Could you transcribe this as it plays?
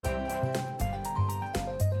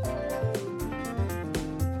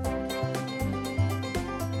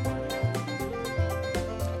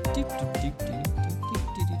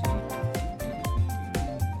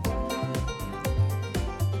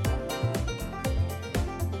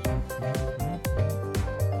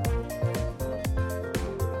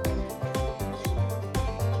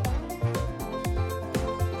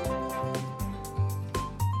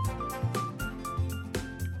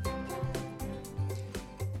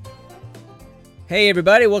Hey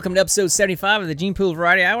everybody, welcome to episode 75 of the Gene Pool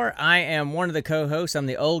Variety Hour. I am one of the co-hosts. I'm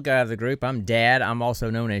the old guy of the group. I'm Dad. I'm also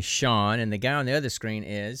known as Sean, and the guy on the other screen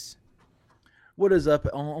is... What is up,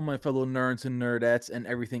 all my fellow nerds and nerdettes and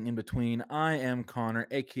everything in between? I am Connor,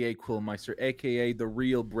 aka Quillmeister, aka the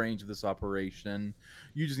real brains of this operation.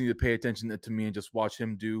 You just need to pay attention to me and just watch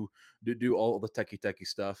him do all the techie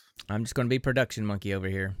stuff. I'm just going to be production monkey over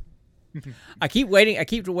here. I keep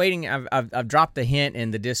waiting. I've dropped the hint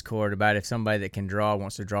in the Discord about if somebody that can draw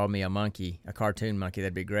wants to draw me a monkey, a cartoon monkey.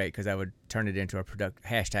 That'd be great because I would turn it into a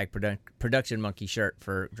production monkey shirt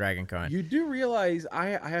for DragonCon. You do realize I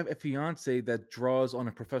have a fiance that draws on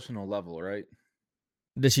a professional level, right?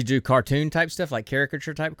 Does she do cartoon type stuff, like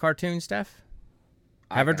caricature type cartoon stuff?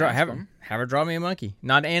 Have her draw me a monkey,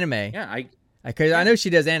 not anime. Yeah, I know she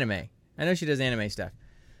does anime. I know she does anime stuff.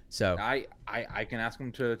 So I can ask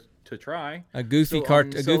him to try a goofy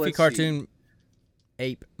cartoon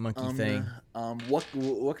ape monkey thing. What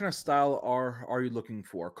kind of style are you looking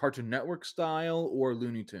for? Cartoon Network style or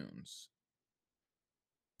Looney Tunes?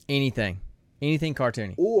 Anything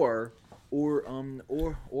cartoony. Or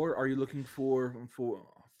are you looking for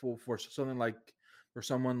something like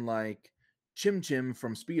someone like Chim Chim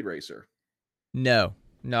from Speed Racer? No,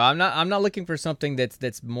 I'm not looking for something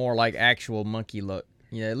that's more like actual monkey look.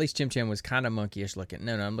 Yeah, at least Chim Chim was kind of monkeyish looking.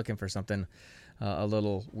 No, I'm looking for something a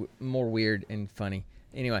little more weird and funny.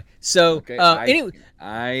 Anyway, so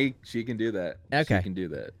okay, she can do that. Okay, she can do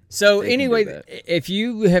that. So anyway, if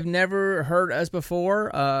you have never heard us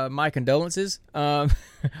before, my condolences.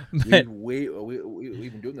 We've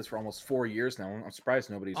been doing this for almost 4 years now. I'm surprised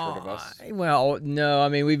nobody's heard of us. Well, no, I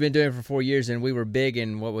mean we've been doing it for 4 years, and we were big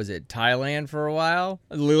in Thailand for a while,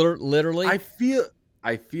 literally.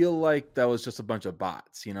 I feel like that was just a bunch of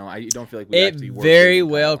bots. You know, I don't feel like we actually worked. It very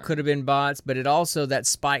well could have been bots, but it also, that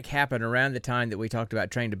spike happened around the time that we talked about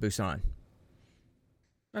Train to Busan.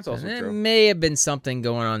 That's also true. There may have been something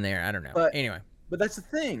going on there. I don't know. But anyway. But that's the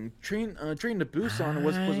thing. Train to Busan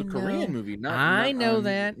was a Korean movie. I know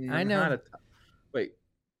that. Wait.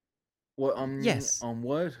 Well, yes.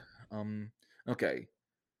 What? Okay.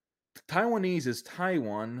 Taiwanese is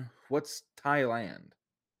Taiwan. What's Thailand?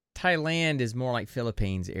 Thailand is more like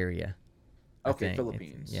Philippines area. Okay,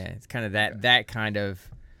 Philippines. It's kind of that kind of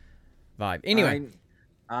vibe. Anyway,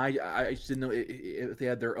 I just didn't know if they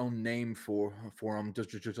had their own name for them.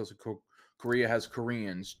 Just Korea has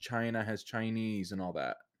Koreans, China has Chinese, and all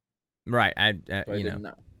that. Right.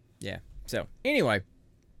 Yeah. So anyway,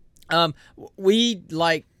 we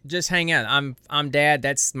just hang out. I'm Dad.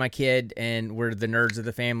 That's my kid, and we're the nerds of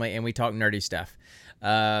the family, and we talk nerdy stuff.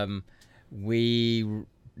 We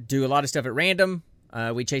do a lot of stuff at random.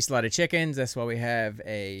 We chase a lot of chickens. That's why we have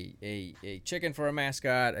a chicken for a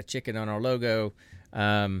mascot, a chicken on our logo.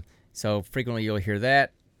 So frequently you'll hear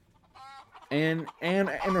that. And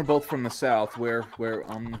we're both from the South, where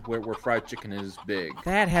fried chicken is big.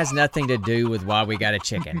 That has nothing to do with why we got a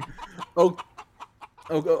chicken. Oh,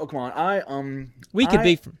 come on.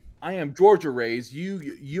 I am Georgia raised.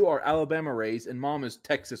 You are Alabama raised, and Mom is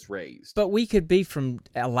Texas raised. But we could be from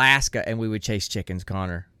Alaska, and we would chase chickens,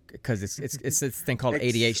 Connor, because it's this thing called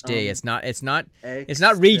ADHD. It's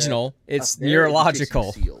not regional. It's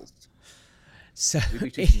neurological. So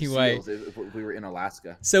anyway, if we were in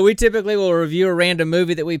Alaska. So we typically will review a random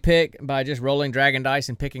movie that we pick by just rolling Dragon Dice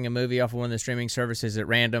and picking a movie off of one of the streaming services at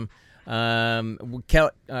random. Connor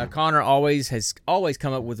has always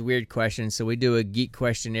come up with weird questions, so we do a geek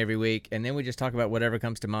question every week, and then we just talk about whatever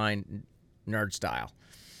comes to mind, nerd style.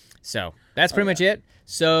 So that's pretty much it.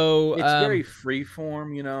 So it's very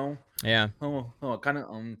freeform, you know. Yeah. Kind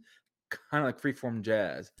of like freeform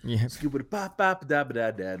jazz. Yeah.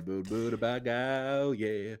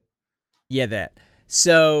 Yeah. Yeah, that.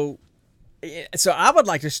 So I would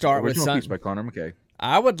like to start with something by Connor McKay.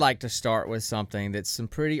 I would like to start with something that's some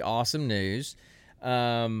pretty awesome news.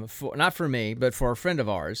 Not for me, but for a friend of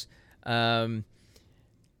ours. A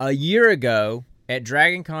year ago, at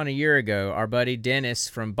DragonCon a year ago, our buddy Dennis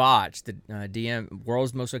from Botched, the DM,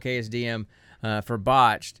 world's most okayest DM for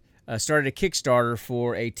Botched, started a Kickstarter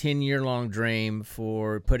for a 10-year-long dream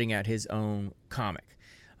for putting out his own comic.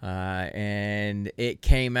 And it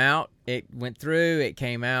came out. It went through. It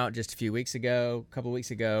came out just a couple of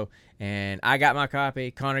weeks ago, and I got my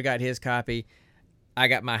copy. Connor got his copy. I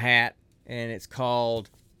got my hat, and it's called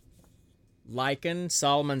Lycan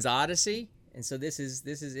Solomon's Odyssey. And so this is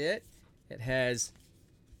it. It has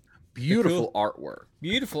beautiful artwork.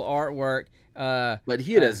 Beautiful artwork. But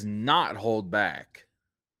he does not hold back.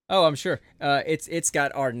 Oh, I'm sure. It's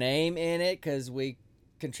got our name in it because we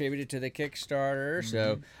contributed to the Kickstarter.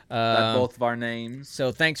 So Got both of our names.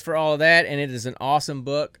 So thanks for all of that, and it is an awesome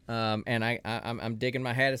book. And I'm digging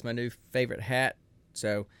my hat. It's my new favorite hat.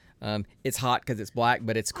 So it's hot because it's black,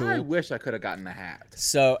 but it's cool. I wish I could have gotten the hat.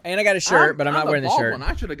 So and I got a shirt, but I'm not wearing the shirt.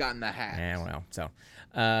 I should have gotten the hat. Yeah, well,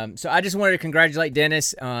 so I just wanted to congratulate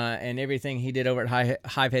Dennis and everything he did over at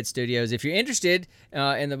Hivehead Studios. If you're interested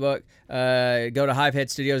in the book, go to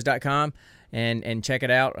hiveheadstudios.com and check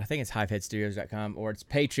it out. I think it's hiveheadstudios.com or it's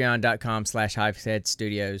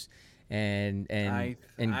patreon.com/hiveheadstudios. And I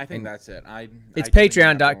think that's it. It's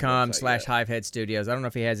patreon.com/hiveheadstudios. I don't know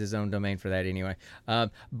if he has his own domain for that anyway.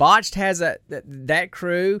 Botched has that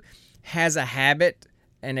crew has a habit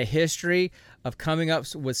and a history of coming up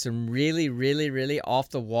with some really, really, really off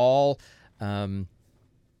the wall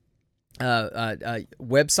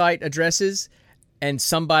website addresses, and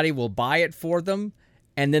somebody will buy it for them,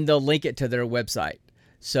 and then they'll link it to their website.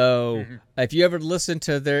 So if you ever listen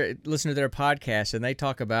to their podcast and they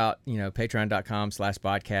talk about,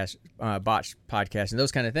 patreon.com/botched podcast and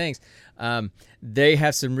those kind of things, they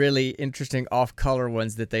have some really interesting off-color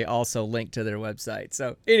ones that they also link to their website.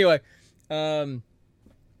 So anyway, again,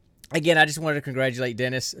 I just wanted to congratulate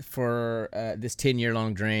Dennis for this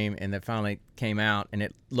 10-year-long dream, and that finally came out, and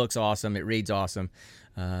it looks awesome. It reads awesome.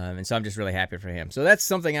 And so I'm just really happy for him. So that's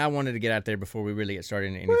something I wanted to get out there before we really get started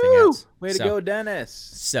into anything else. Way to go, Dennis.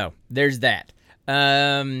 So there's that.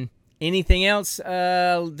 Anything else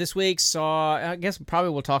this week? I guess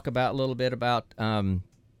probably we'll talk about a little bit about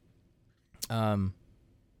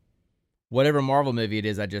whatever Marvel movie it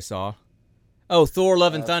is I just saw. Oh, Thor: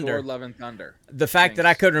 Love and Thunder. Thor: Love and Thunder. The fact that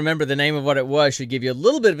I couldn't remember the name of what it was should give you a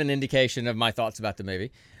little bit of an indication of my thoughts about the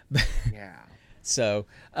movie. Yeah. So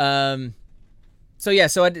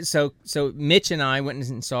Mitch and I went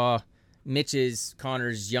and saw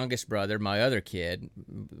Connor's youngest brother, my other kid,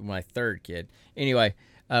 my third kid. Anyway,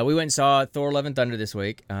 we went and saw Thor: Love and Thunder this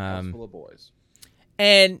week. House full of boys.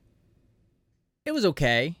 And it was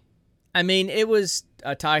okay. I mean, it was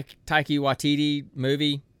a Taika Waititi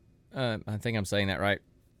movie. I think I'm saying that right.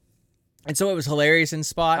 And so it was hilarious in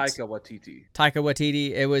spots. Taika Waititi.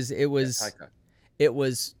 It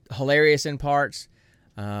was hilarious in parts.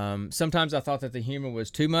 Sometimes I thought that the humor was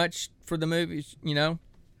too much for the movies,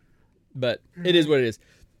 but it is what it is.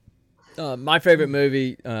 My favorite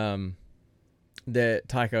movie that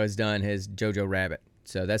Taika has done is Jojo Rabbit.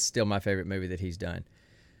 So that's still my favorite movie that he's done.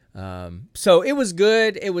 So it was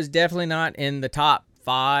good. It was definitely not in the top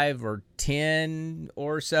 5 or 10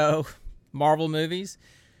 or so Marvel movies.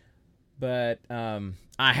 But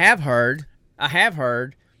I have heard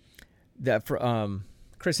that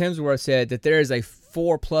Chris Hemsworth said that there is a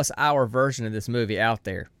 4+ hour version of this movie out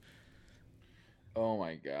there. Oh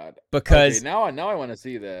my God! Because now I want to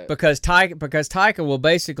see that. Because Taika will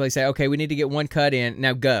basically say, okay, we need to get one cut in,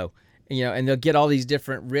 now go, and they'll get all these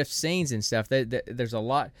different riff scenes and stuff. There's a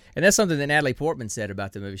lot, and that's something that Natalie Portman said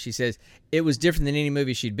about the movie. She says it was different than any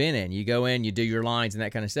movie she'd been in. You go in, you do your lines and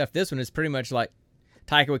that kind of stuff. This one is pretty much like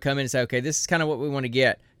Taika would come in and say, okay, this is kind of what we want to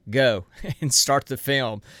get, go, and start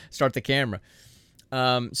the camera.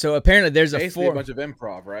 So apparently there's a bunch of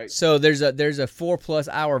improv, right? So there's a 4+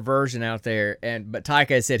 hour version out there, but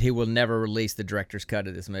Taika has said he will never release the director's cut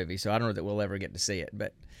of this movie. So I don't know that we'll ever get to see it,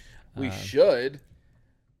 but we should.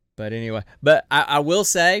 But anyway, I will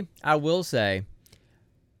say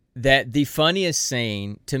that the funniest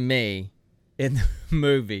scene to me in the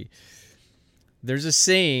movie, there's a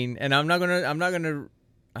scene, and I'm not gonna.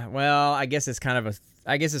 Well, I guess it's a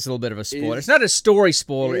little bit of a spoiler. It's not a story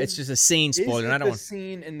spoiler. It's just a scene spoiler. And I don't want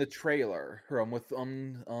scene in the trailer with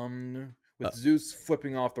Zeus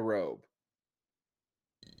flipping off the robe.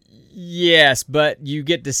 Yes, but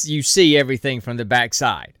you see everything from the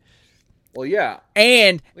backside. Well, yeah,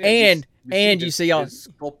 and you see all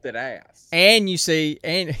sculpted ass, and you see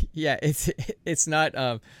it's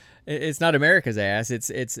not America's ass.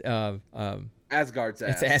 It's Asgard's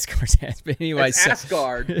ass. It's Asgard's ass. But anyway, it's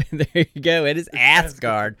Asgard. There you go. It is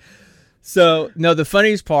Asgard. So no, the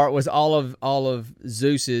funniest part was all of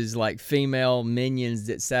Zeus's like female minions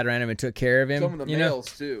that sat around him and took care of him. Some of the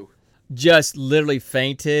males too. Just literally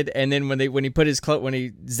fainted, and then when he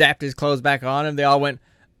zapped his clothes back on him, they all went,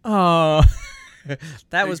 "Oh."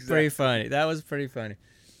 That was pretty funny.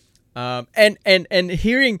 And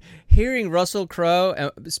hearing Russell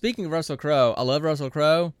Crowe. Speaking of Russell Crowe, I love Russell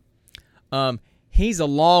Crowe. He's a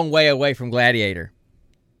long way away from Gladiator.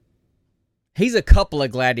 He's a couple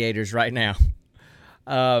of Gladiators right now.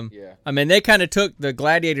 Yeah. I mean, they kind of took the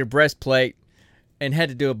Gladiator breastplate and had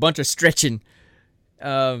to do a bunch of stretching.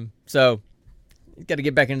 So got to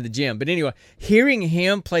get back into the gym. But anyway, hearing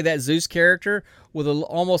him play that Zeus character with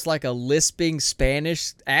almost like a lisping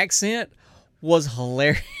Spanish accent was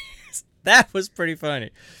hilarious. That was pretty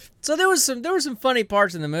funny. So there were some funny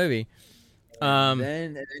parts in the movie. And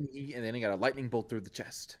then he got a lightning bolt through the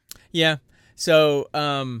chest. Yeah. So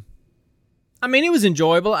I mean, it was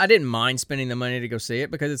enjoyable. I didn't mind spending the money to go see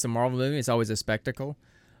it because it's a Marvel movie. It's always a spectacle.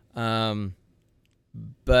 But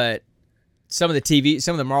some of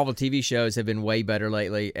the Marvel TV shows have been way better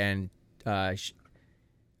lately, and Shang-Chi,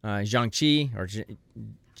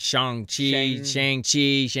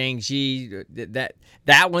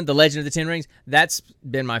 that one, The Legend of the Ten Rings, that's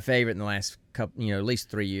been my favorite in the last couple, at least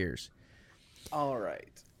 3 years. All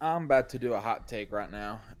right, I'm about to do a hot take right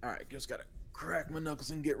now. All right, just gotta crack my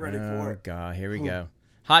knuckles and get ready for it. Oh God, here we go.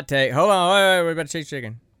 Hot take. Hold on, wait, we're about to chase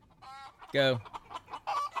chicken. Go.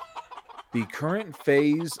 The current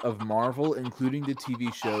phase of Marvel, including the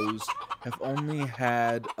TV shows, have only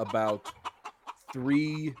had about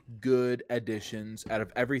 3 good additions out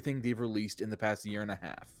of everything they've released in the past year and a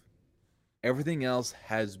half. Everything else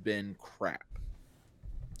has been crap.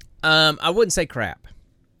 I wouldn't say crap.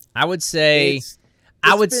 I would say It's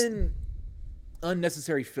been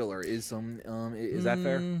unnecessary filler. Is that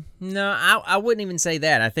fair? No, I wouldn't even say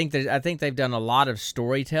that. I think they've done a lot of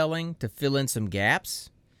storytelling to fill in some gaps.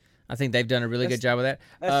 I think they've done a really good job with that.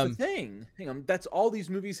 That's the thing. Hang on, that's all these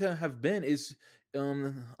movies have been. It's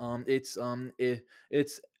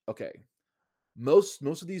okay. Most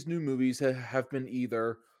of these new movies have been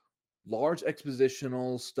either large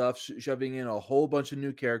expositional stuff, shoving in a whole bunch of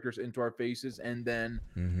new characters into our faces, and then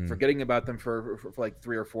forgetting about them for like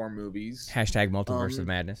 3 or 4 movies. Hashtag multiverse of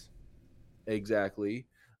madness. Exactly.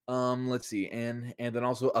 Let's see, and then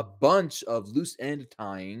also a bunch of loose end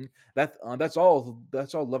tying. That's all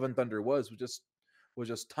Love and Thunder was just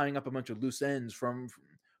tying up a bunch of loose ends from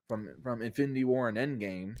Infinity War and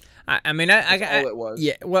Endgame. I mean, all it was.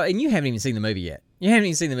 Yeah, well, and you haven't even seen the movie yet.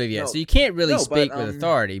 No, so you can't really speak with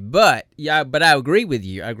authority. But I agree with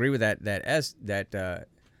you. I agree with that estimate,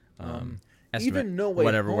 even No Way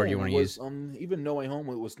whatever Home word you want to use. Even No Way Home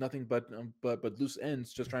was nothing but loose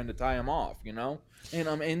ends, just trying to tie them off, and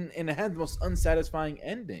it had the most unsatisfying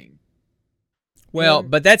ending. Well,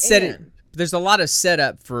 but that said, there's a lot of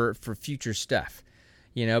setup for future stuff,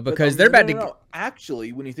 because they're about to.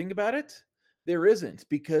 Actually, when you think about it, there isn't,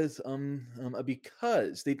 because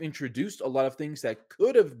they've introduced a lot of things that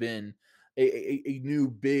could have been a new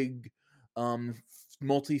big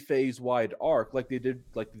multi-phase wide arc, like they did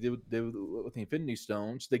with the Infinity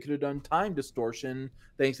Stones. They could have done time distortion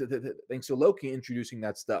thanks to Loki introducing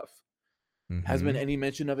that stuff. Hasn't been any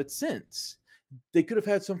mention of it since. They could have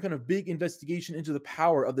had some kind of big investigation into the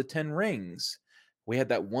power of the 10 rings. We had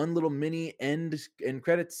that one little mini end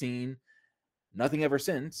credit scene. Nothing ever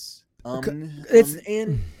since. And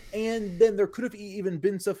then there could have even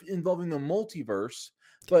been stuff involving the multiverse,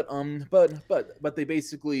 but they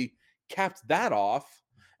basically capped that off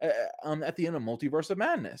at the end of Multiverse of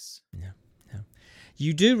Madness. No.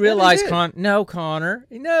 You do realize, Connor,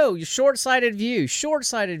 no, short-sighted view.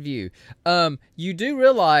 You do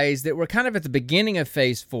realize that we're kind of at the beginning of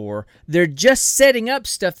Phase 4. They're just setting up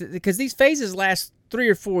stuff because these phases last 3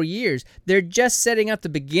 or 4 years. They're just setting up the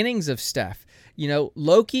beginnings of stuff.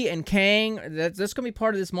 Loki and Kang, that's going to be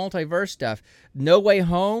part of this multiverse stuff. No Way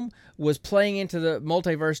Home was playing into the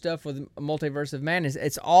multiverse stuff with Multiverse of Madness.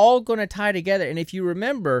 It's all going to tie together. And if you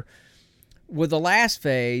remember, with the last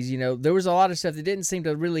phase, there was a lot of stuff that didn't seem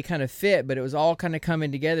to really kind of fit, but it was all kind of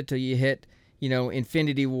coming together till you hit,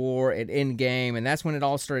 Infinity War and Endgame, and that's when it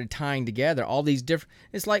all started tying together. All these different...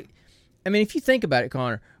 It's like... I mean, if you think about it,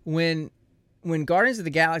 Connor, when Guardians of the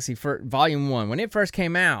Galaxy for Volume 1, when it first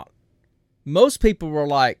came out, most people were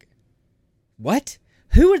like, what?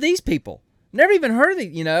 Who are these people? Never even heard of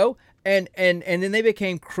these, And then they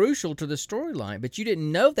became crucial to the storyline. But you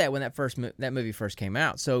didn't know that when that movie first came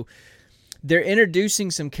out. So they're introducing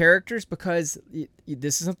some characters because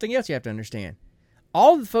this is something else you have to understand.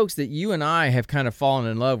 All the folks that you and I have kind of fallen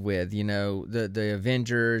in love with, the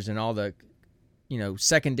Avengers and all the,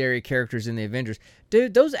 secondary characters in the Avengers.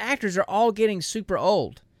 Dude, those actors are all getting super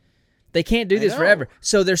old. They can't do this forever.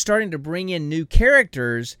 So they're starting to bring in new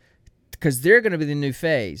characters because they're going to be the new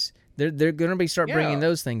phase. They're going to start bringing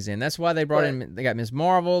those things in. That's why they they got Ms.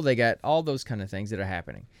 Marvel. They got all those kind of things that are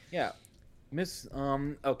happening. Yeah.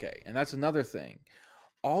 Okay. And that's another thing.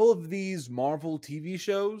 All of these Marvel TV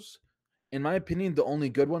shows, in my opinion, the only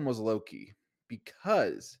good one was Loki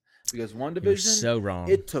because WandaVision, you're so wrong.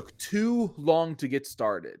 It took too long to get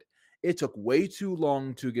started. It took way too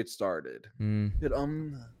long to get started.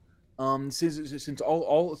 Since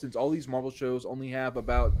all these Marvel shows only have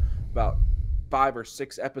about 5 or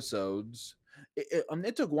 6 episodes.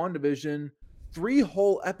 It took WandaVision 3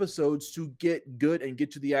 whole episodes to get good and get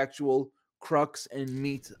to the actual crux and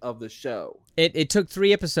meat of the show. It took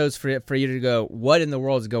 3 episodes for you to go, what in the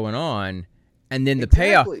world is going on? And then the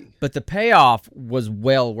payoff, but the payoff was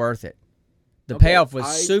well worth it. The payoff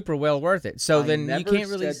was super well worth it. So then you can't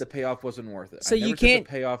really said the payoff wasn't worth it. So you can't.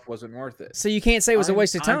 The payoff wasn't worth it. So you can't say it was a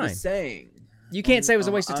waste of time. I'm just saying. You can't say it was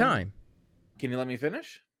a waste of time. Can you let me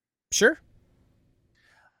finish? Sure.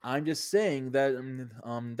 I'm just saying that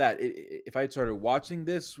if I had started watching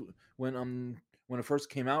this when it first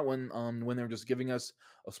came out, when they were just giving us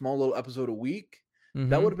a small little episode a week,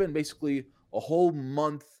 that would have been basically a whole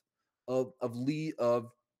month of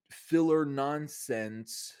filler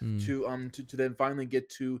nonsense to then finally get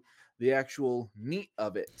to the actual meat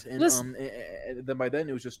of it. And and then by then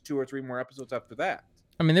it was just 2 or 3 more episodes after that.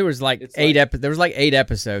 I mean, there was like eight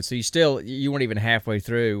episodes, so you weren't even halfway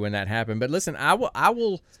through when that happened. But listen, I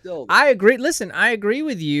agree. Listen, I agree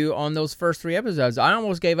with you on those first 3 episodes. I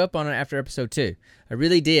almost gave up on it after episode 2. I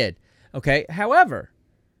really did. Okay. However,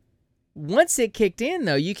 once it kicked in,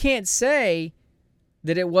 though, you can't say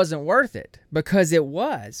that it wasn't worth it, because it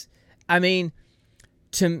was. I mean,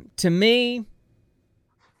 to me,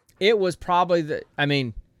 it was probably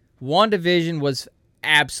WandaVision was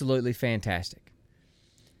absolutely fantastic.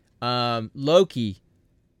 Loki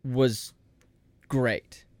was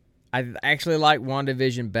great. I actually like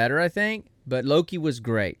WandaVision better, I think, but Loki was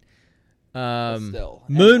great. Moon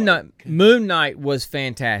Knight was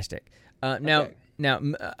fantastic. Now,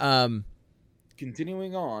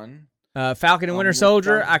 continuing on, Falcon and Winter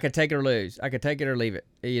Soldier, I could take it or lose. I could take it or leave it.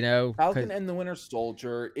 Falcon and the Winter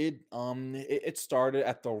Soldier, it started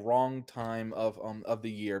at the wrong time of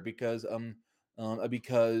the year because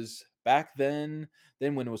back then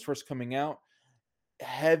when it was first coming out,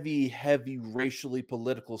 heavy racially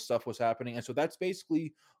political stuff was happening, and so that's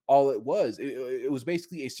basically all it was. It was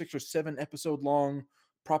basically a 6 or 7 episode long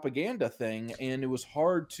propaganda thing, and it was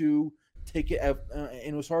hard to take it, and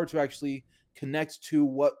it was hard to actually connect to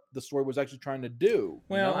what the story was actually trying to do.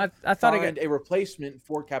 Well, I thought find a replacement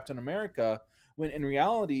for Captain America, when in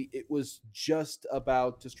reality it was just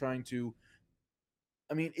about just trying to.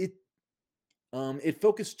 I mean, it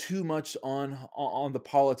focused too much on the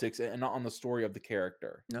politics and not on the story of the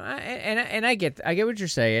character. No, I get what you're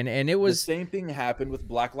saying, and it was the same thing happened with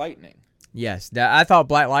Black Lightning. Yes, I thought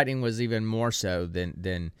Black Lightning was even more so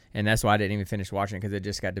than, and that's why I didn't even finish watching it, because it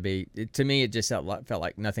just got to be, to me, it just felt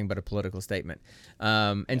like nothing but a political statement,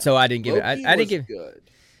 so I didn't give it. I didn't give good.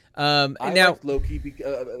 I liked Loki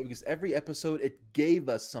because every episode it gave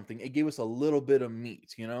us something. It gave us a little bit of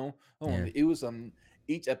meat, It was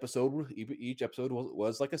each episode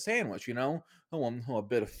was like a sandwich, a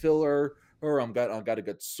bit of filler, or got a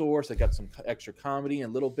good source. I got some extra comedy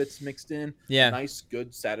and little bits mixed in. Yeah, nice,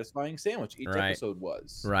 good, satisfying sandwich. Each episode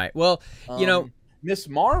was right. Well, Miss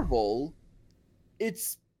Marvel,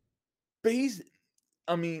 it's basic.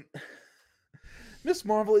 I mean, Miss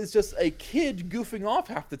Marvel is just a kid goofing off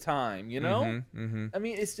half the time. I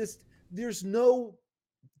mean, it's just there's no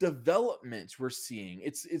development we're seeing.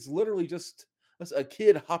 It's literally just a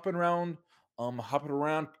kid hopping around,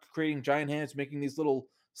 creating giant hands, making these little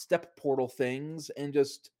step portal things, and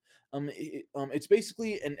just it's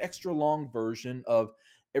basically an extra long version of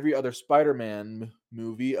every other Spider-Man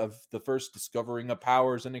movie of the first discovering of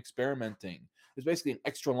powers and experimenting. It's basically an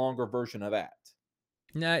extra longer version of that.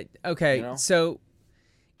 No, okay. So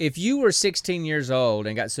if you were 16 years old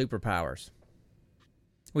and got superpowers,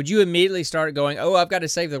 would you immediately start going, "Oh, I've got to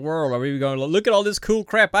save the world"? Or are you going, "Look at all this cool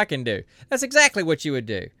crap I can do"? That's exactly what you would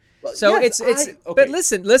do. Well, so yes, it's. But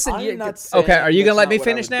listen. Okay, are you going to let me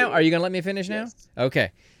finish now? Are you going to let me finish now?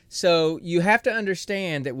 Okay. So you have to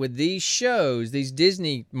understand that with these shows, these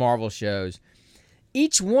Disney Marvel shows,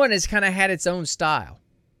 each one has kind of had its own style.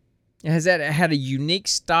 It has had a unique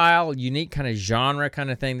style, unique kind of genre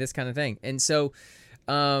kind of thing, this kind of thing. And so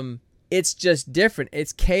it's just different.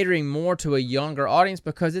 It's catering more to a younger audience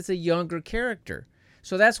because it's a younger character.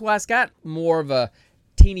 So that's why it's got more of a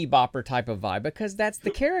teeny bopper type of vibe, because that's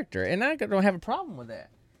the character. And I don't have a problem with that.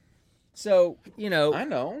 So, I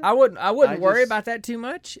know. I wouldn't worry about that too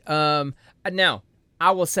much. Now,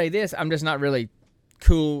 I will say this. I'm just not really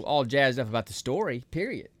cool, all jazzed up about the story,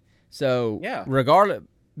 period. So, yeah. Regardless,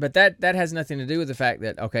 but that has nothing to do with the fact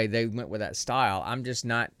that, okay, they went with that style. I'm just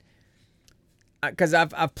not, because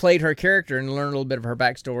I've played her character and learned a little bit of her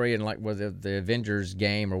backstory and like with the Avengers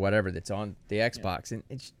game or whatever that's on the Xbox, and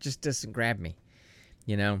it just doesn't grab me,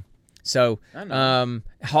 So,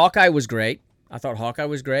 Hawkeye was great. I thought Hawkeye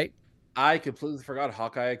was great. I completely forgot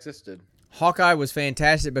Hawkeye existed. Hawkeye was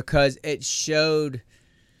fantastic because it showed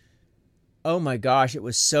Oh my gosh, it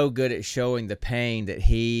was so good at showing the pain that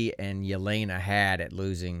he and Yelena had at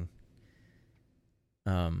losing.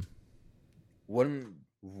 One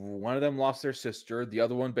of them lost their sister. The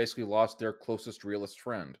other one basically lost their closest realist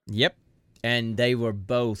friend. Yep. And they were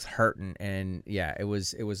both hurting, and yeah, it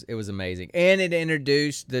was amazing. And it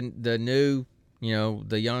introduced the new,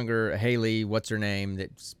 the younger Haley, what's her name,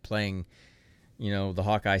 that's playing, the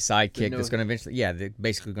Hawkeye sidekick. That's going to eventually, they're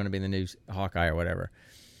basically going to be the new Hawkeye or whatever.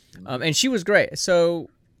 And she was great. So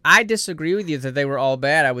I disagree with you that they were all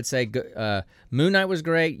bad. I would say Moon Knight was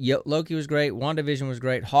great, Loki was great, WandaVision was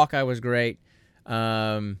great, Hawkeye was great.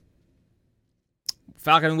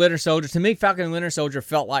 Falcon and Winter Soldier, to me, Falcon and Winter Soldier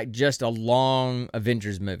felt like just a long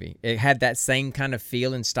Avengers movie. It had that same kind of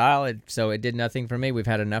feel and style, so it did nothing for me. We've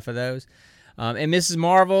had enough of those. And Mrs.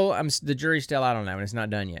 Marvel, the jury's still out on that one. It's not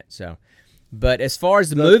done yet. So, but as far as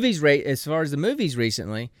the movies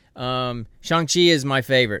recently, Shang-Chi is my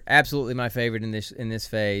favorite, absolutely my favorite in this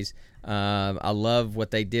phase. I love what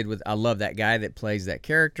they did with. I love that guy that plays that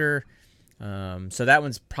character. So that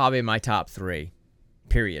one's probably my top 3,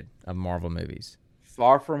 period, of Marvel movies.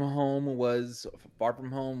 Far From Home was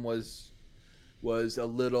a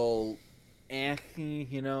little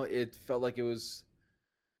it felt like it was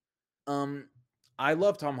I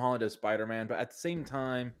love Tom Holland as Spider-Man, but at the same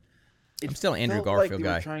time I'm still an Andrew Garfield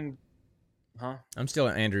guy. I'm still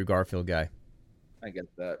an Andrew Garfield guy. I get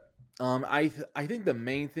that. I think the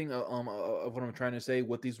main thing of what I'm trying to say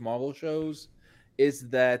with these Marvel shows is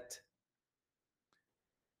that,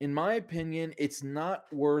 in my opinion, it's not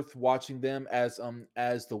worth watching them as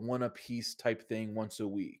the one-a-piece type thing once a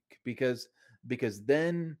week because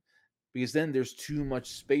then there's too much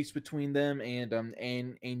space between them, and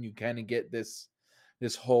you kind of get this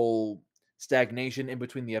whole stagnation in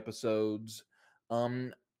between the episodes.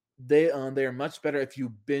 They're much better if you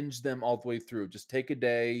binge them all the way through. Just take a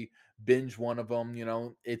day, binge one of them.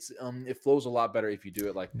 It flows a lot better if you do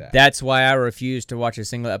it like that. That's why I refused to watch a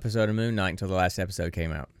single episode of Moon Knight until the last episode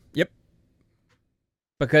came out. Yep.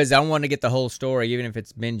 Because I want to get the whole story, even if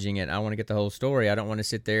it's binging it. I want to get the whole story. I don't want to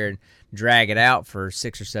sit there and drag it out for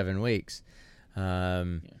 6 or 7 weeks.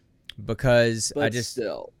 Because but I just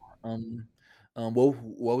still.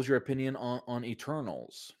 What was your opinion on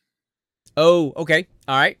Eternals? Oh, okay.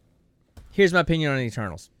 All right. Here's my opinion on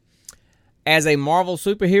Eternals. As a Marvel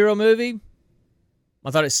superhero movie,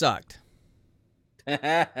 I thought it sucked.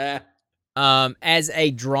 As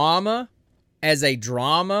a drama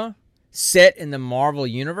set in the Marvel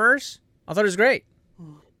universe, I thought it was great.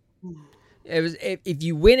 It was, if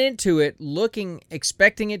you went into it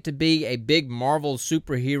expecting it to be a big Marvel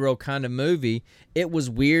superhero kind of movie, it was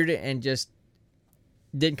weird and just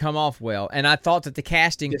didn't come off well. And I thought that the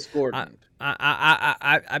casting,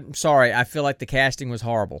 I'm sorry, I feel like the casting was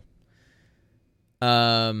horrible.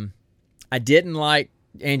 I didn't like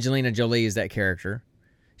Angelina Jolie as that character.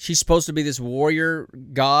 She's supposed to be this warrior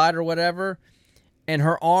god or whatever, and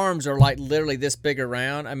her arms are like literally this big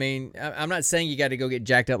around. I mean, I'm not saying you got to go get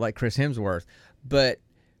jacked up like Chris Hemsworth, but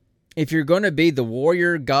if you're going to be the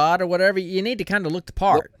warrior god or whatever, you need to kind of look the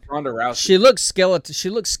part. Ronda Rousey. She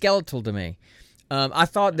looks skeletal to me. I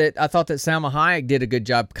thought that Salma Hayek did a good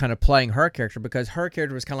job kind of playing her character, because her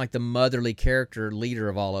character was kind of like the motherly character leader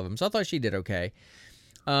of all of them. So I thought she did okay.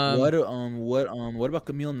 What about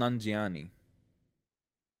Camille Nanjiani?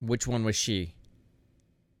 Which one was she?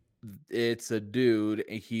 It's a dude.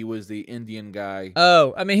 He was the Indian guy.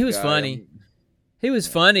 Oh, I mean, he was funny. He was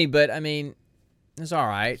funny, but I mean, it's all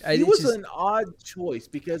right. He was an odd choice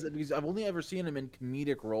because I've only ever seen him in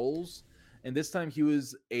comedic roles. And this time he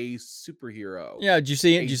was a superhero. Yeah, did you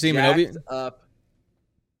see him in Obi-Wan?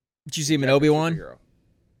 Did you see him in Obi-Wan?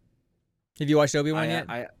 Have you watched Obi-Wan yet?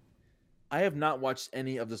 I have not watched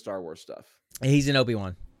any of the Star Wars stuff. He's in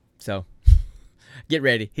Obi-Wan. So get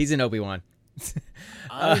ready. He's in Obi-Wan.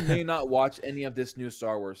 I may not watch any of this new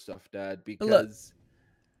Star Wars stuff, Dad, because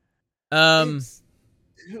I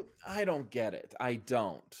don't get it. I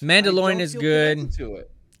don't. Mandalorian is good.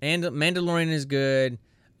 And Mandalorian is good.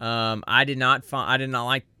 I did not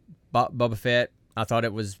like Boba Fett. I thought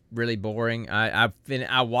it was really boring. I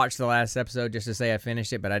watched the last episode just to say I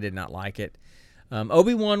finished it, but I did not like it.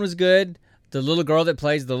 Obi-Wan was good. The little girl that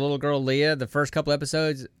plays the little girl Leia, the first couple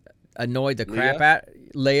episodes annoyed the crap out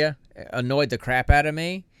of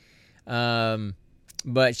me.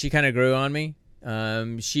 But she kind of grew on me.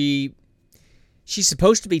 She's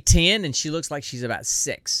supposed to be 10 and she looks like she's about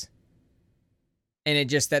 6. And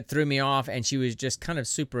that threw me off, and she was just kind of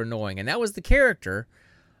super annoying. And that was the character.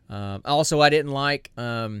 Also, I didn't like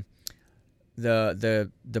the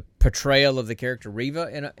portrayal of the character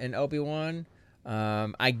Reva in Obi-Wan.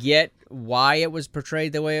 I get why it was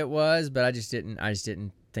portrayed the way it was, but I just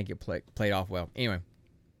didn't think it played off well. Anyway,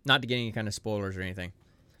 not to get any kind of spoilers or anything.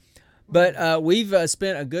 But we've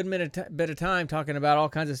spent a good bit of time talking about all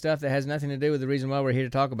kinds of stuff that has nothing to do with the reason why we're here to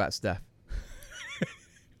talk about stuff.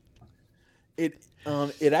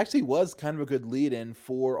 It actually was kind of a good lead-in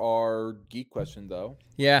for our geek question, though.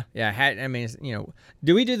 Yeah. I mean,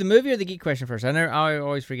 do we do the movie or the geek question first? I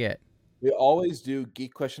always forget. We always do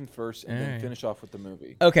geek question first and All then right. finish off with the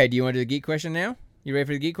movie. Okay, do you want to do the geek question now? You ready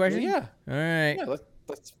for the geek question? Yeah. All right. Yeah,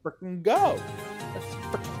 let's freaking go. Let's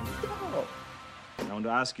freaking go. I want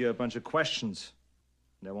to ask you a bunch of questions,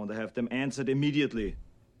 and I want to have them answered immediately.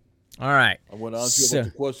 All right. I want to answer you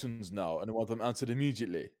about the questions now, and I want them answered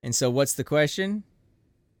immediately. And so, what's the question?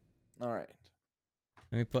 All right.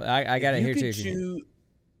 Let me put. I got it here too.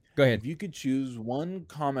 Go ahead. If you could choose one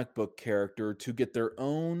comic book character to get their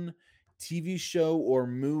own TV show or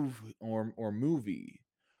movie,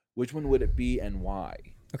 which one would it be and why?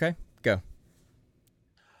 Okay, go.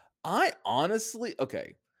 I honestly,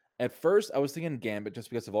 at first, I was thinking Gambit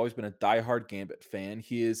just because I've always been a diehard Gambit fan.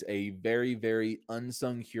 He is a very, very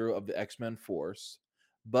unsung hero of the X-Men force.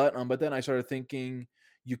 But then I started thinking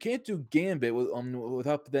you can't do Gambit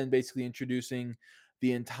without then basically introducing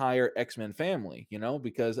the entire X-Men family,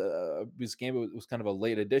 because Gambit was kind of a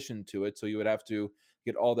late addition to it, so you would have to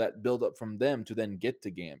get all that build up from them to then get to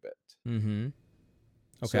Gambit. Mm-hmm.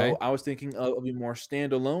 Okay. So I was thinking of a more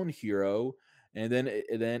standalone hero, and then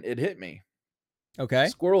it hit me. Okay.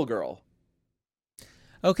 Squirrel Girl.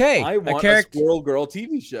 Okay. I want a Squirrel Girl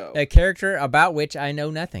TV show. A character about which I know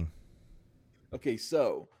nothing. Okay,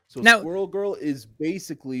 so now, Squirrel Girl is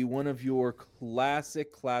basically one of your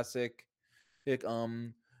classic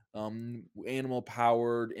animal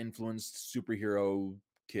powered influenced superhero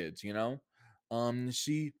kids,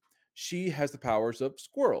 she has the powers of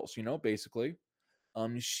squirrels, basically.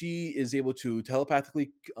 She is able to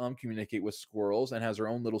telepathically communicate with squirrels and has her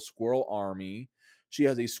own little squirrel army. She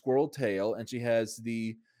has a squirrel tail, and she has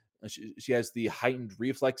the heightened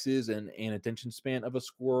reflexes and attention span of a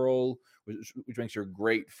squirrel, which makes her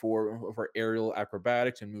great for aerial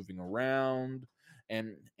acrobatics and moving around.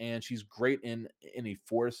 And she's great in a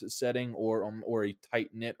forest setting or a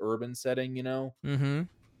tight knit urban setting, Mm-hmm.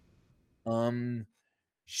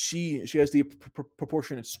 She has the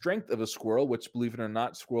proportionate strength of a squirrel, which, believe it or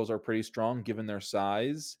not, squirrels are pretty strong given their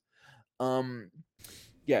size.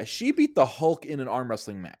 Yeah, she beat the Hulk in an arm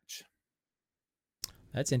wrestling match.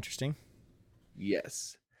 That's interesting.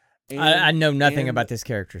 Yes. I know nothing about this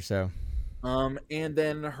character, so. And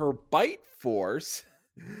then her bite force,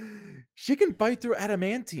 she can bite through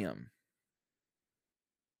adamantium.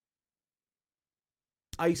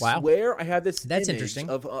 I swear I have this. That's interesting.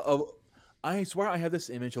 I swear I have this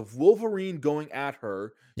image of Wolverine going at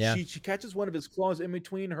her. Yeah. She catches one of his claws in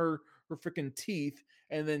between her freaking teeth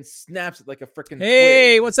and then snaps it like a freaking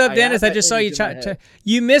Hey, twig. What's up, Dennis? I just saw you.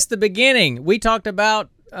 You missed the beginning. We talked about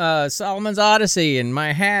Solomon's Odyssey and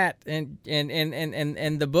my hat and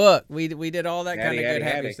the book. We did all that kind of good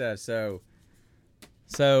happy stuff.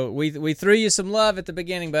 So we threw you some love at the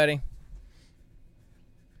beginning, buddy.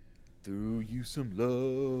 Threw you some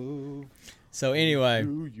love. So anyway,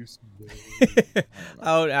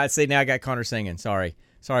 I see. Now I got Connor singing. Sorry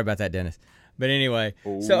about that, Dennis. But anyway,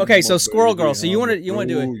 so Squirrel Girl. So you want to do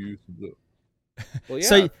it? Well,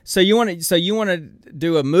 yeah. So you want to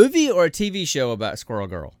do a movie or a TV show about Squirrel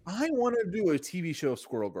Girl? I want to do a TV show of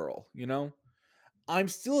Squirrel Girl. I'm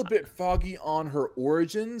still a bit foggy on her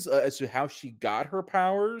origins as to how she got her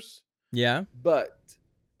powers. Yeah, but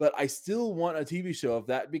I still want a TV show of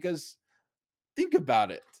that because think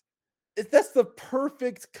about it. That's the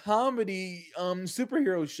perfect comedy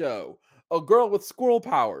superhero show. A girl with squirrel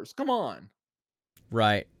powers. Come on.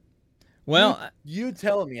 Right. Well, you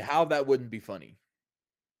telling me how that wouldn't be funny?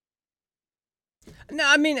 No,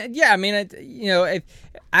 I mean, yeah, I mean, if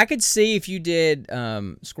I could see if you did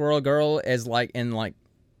Squirrel Girl as like in like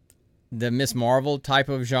the Miss Marvel type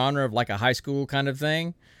of genre of like a high school kind of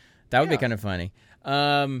thing, that would be kind of funny.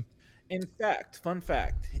 In fact, fun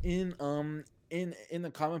fact, in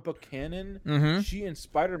the comic book canon, she and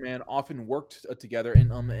Spider-Man often worked together,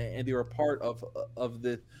 and they were part of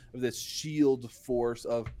this shield force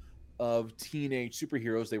of teenage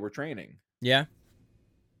superheroes they were training. Yeah.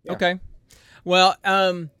 Okay. Well,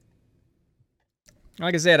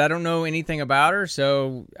 like I said, I don't know anything about her,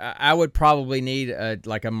 so I would probably need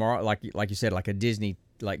like you said, like a Disney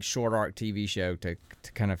like short arc TV show to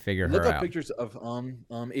kind of figure her out. Look up pictures of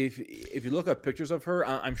if you look up pictures of her,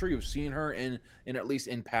 I'm sure you've seen her in at least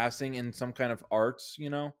in passing in some kind of arts,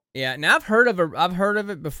 Yeah, now I've heard of her. I've heard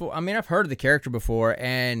of it before. I mean, I've heard of the character before,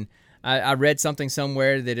 and I read something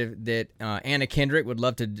somewhere that Anna Kendrick would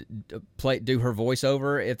love to do her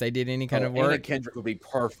voiceover if they did any kind of work. Anna Kendrick would be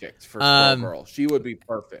perfect for Squirrel Girl. She would be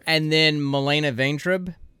perfect. And then Milena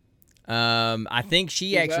Vaintrub, I think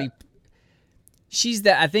she's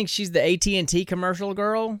the AT&T commercial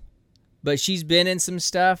girl, but she's been in some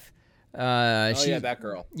stuff. That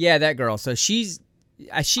girl. Yeah, that girl. So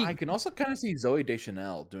I can also kind of see Zooey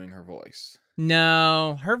Deschanel doing her voice.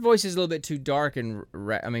 No, her voice is a little bit too dark and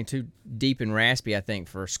too deep and raspy, I think,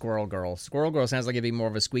 for Squirrel Girl. Squirrel Girl sounds like it'd be more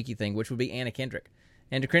of a squeaky thing, which would be Anna Kendrick.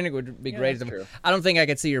 Anna Kendrick would be great. I don't think I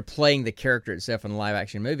could see her playing the character itself in a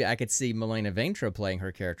live-action movie. I could see Milena Vaintrub playing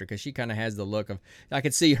her character because she kind of has the look of. I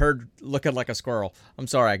could see her looking like a squirrel. I'm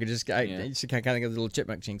sorry, she kind of got the little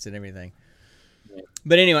chipmunk chinks and everything. Yeah.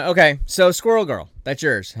 But anyway, okay. So Squirrel Girl, that's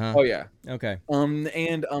yours, huh? Oh yeah. Okay.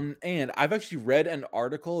 And I've actually read an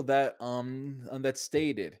article that that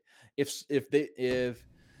stated if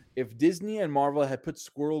Disney and Marvel had put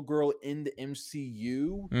Squirrel Girl in the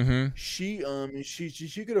MCU, she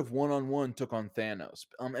could have one-on-one took on Thanos.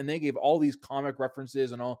 And they gave all these comic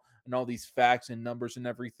references and all these facts and numbers and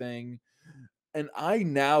everything. And I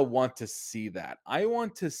now want to see that. I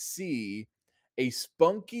want to see a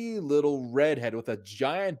spunky little redhead with a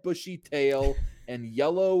giant bushy tail and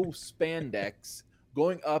yellow spandex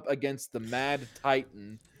going up against the Mad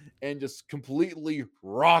Titan and just completely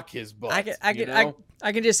rock his butt. I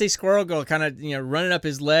can just see Squirrel Girl kind of running up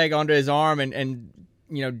his leg onto his arm and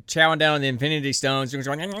chowing down on the Infinity Stones.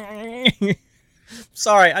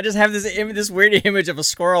 Sorry, I just have this weird image of a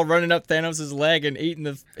squirrel running up Thanos' leg and eating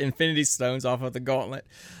the Infinity Stones off of the gauntlet.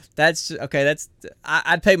 That's okay.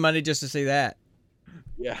 I'd pay money just to see that.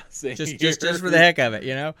 Yeah, just for the heck of it,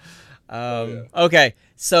 Okay,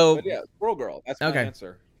 so but yeah, Squirrel Girl. That's my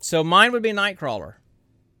answer. So mine would be Nightcrawler.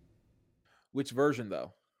 Which version,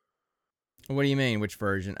 though? What do you mean? Which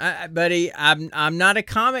version, buddy? I'm not a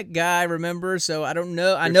comic guy, remember? So I don't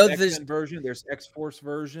know. I know there's version. There's X-Force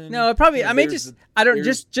version. No, probably. I mean, there's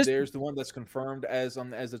the one that's confirmed as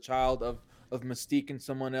a child of Mystique and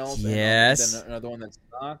someone else. Yes. And then another one that's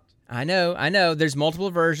not. I know. There's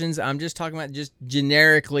multiple versions. I'm just talking about just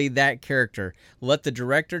generically that character. Let the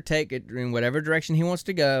director take it in whatever direction he wants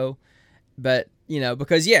to go. But,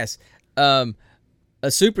 because yes, a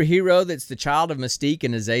superhero that's the child of Mystique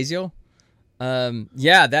and Azazel,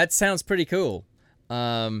 that sounds pretty cool.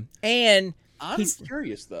 And I'm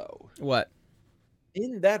curious, though. What?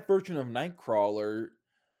 In that version of Nightcrawler,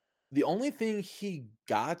 the only thing he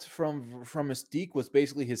got from Mystique was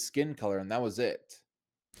basically his skin color, and that was it.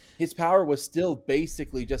 His power was still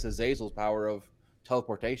basically just Azazel's power of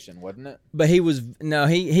teleportation, wasn't it? But he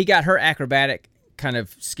got her acrobatic kind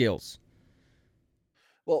of skills.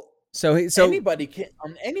 Well, so anybody can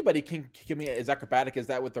give me as acrobatic as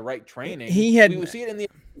that with the right training. We see it in the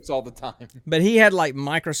episodes all the time. But he had like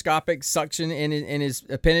microscopic suction in his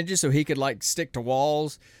appendages, so he could like stick to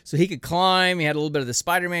walls, so he could climb. He had a little bit of the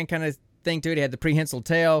Spider-Man kind of thing to it. He had the prehensile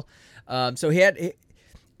tail. So he had.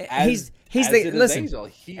 He had the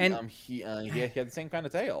same kind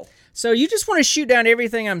of tail. So you just want to shoot down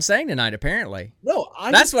everything I'm saying tonight, apparently. No,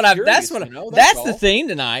 that's the theme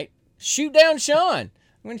tonight. Shoot down Sean.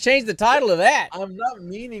 I'm going to change the title of that. I'm not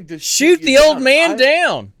meaning to shoot the old man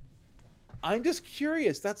down. I'm just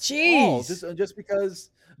curious. That's Jeez. all. Just because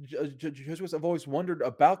I've always wondered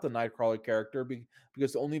about the Nightcrawler character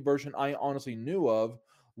because the only version I honestly knew of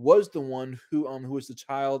was the one who was the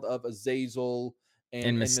child of Azazel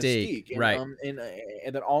and Mystique. Right? And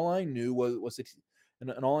then all I knew was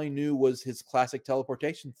his classic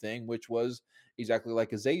teleportation thing, which was exactly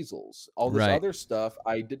like Azazel's. All this other stuff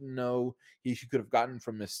I didn't know he could have gotten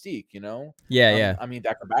from Mystique. Yeah. I mean, the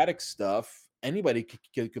acrobatic stuff. Anybody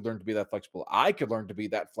could learn to be that flexible. I could learn to be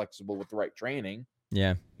that flexible with the right training.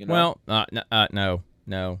 Yeah. Well, no.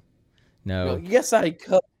 Well, yes, I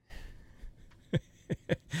could.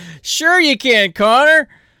 Sure you can, Connor.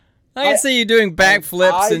 I can see you doing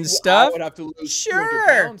backflips and stuff. I would have to lose 200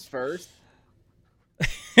 pounds first.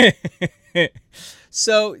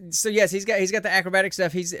 So yes, he's got the acrobatic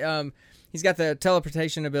stuff. He's got the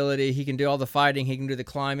teleportation ability. He can do all the fighting. He can do the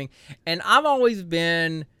climbing. And I've always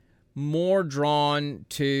been more drawn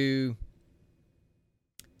to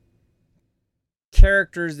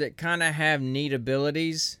characters that kind of have neat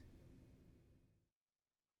abilities,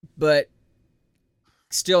 but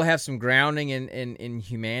still have some grounding in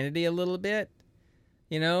humanity a little bit.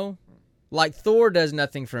 Like Thor does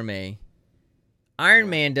nothing for me. Iron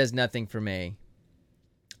Man does nothing for me.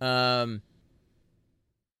 That's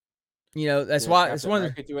why it's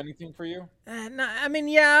one. Could do anything for you? No, I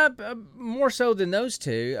mean, more so than those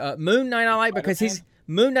two. Moon Knight I like because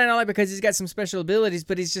Moon Knight I like because he's got some special abilities,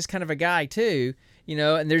 but he's just kind of a guy too, you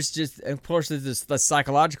know. And there's just, of course, there's this the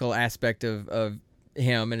psychological aspect of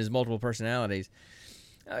him and his multiple personalities.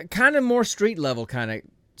 Kind of more street level kind of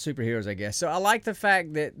superheroes, I guess. So I like the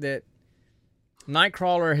fact that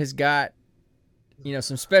Nightcrawler has got, you know,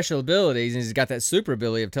 some special abilities, and he's got that super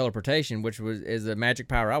ability of teleportation, which is a magic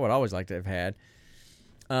power I would always like to have had.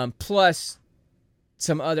 Plus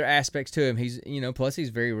some other aspects to him. He's, you know, plus he's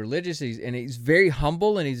very religious. He's very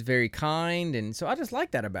humble, and he's very kind, and so I just like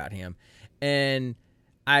that about him. And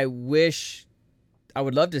I would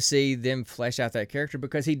love to see them flesh out that character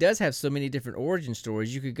because he does have so many different origin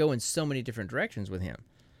stories. You could go in so many different directions with him,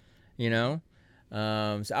 you know?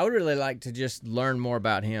 So I would really like to just learn more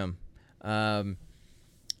about him.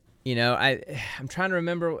 You know, I'm trying to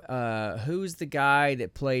remember who's the guy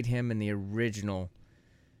that played him in the original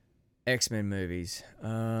X-Men movies.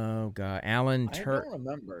 Oh, God. I don't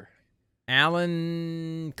remember.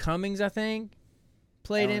 Alan Cummings, I think,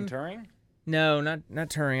 played Alan him. Turing? No, not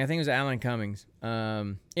Turing. I think it was Alan Cummings.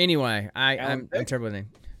 Anyway, I'm terrible with him.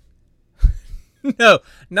 No,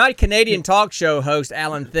 not Canadian talk show host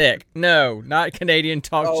Alan Thicke. No, not Canadian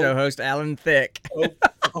talk show host Alan Thicke.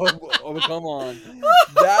 Oh, come on.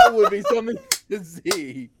 That would be something to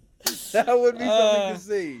see. That would be something to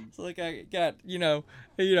see. It's like I got, you know,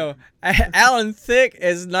 Alan Thicke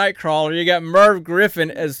as Nightcrawler. You got Merv Griffin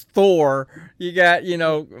as Thor. You got, you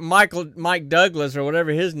know, Mike Douglas or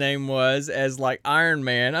whatever his name was as like Iron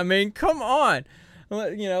Man. I mean, come on.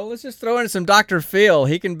 You know, let's just throw in some Dr. Phil.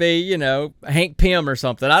 He can be, you know, Hank Pym or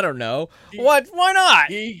something. I don't know. Why not?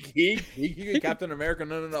 He Captain America.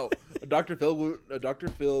 No. Dr. Phil would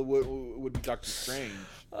be Doctor Strange.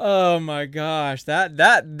 Oh my gosh,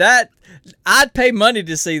 that I'd pay money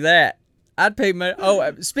to see that. I'd pay money. Oh,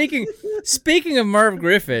 speaking of Merv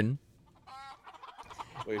Griffin.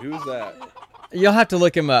 Wait, who's that? You'll have to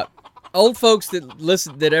look him up. Old folks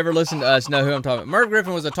that ever listen to us know who I'm talking about. Merv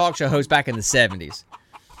Griffin was a talk show host back in the 70s.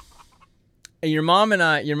 And your mom and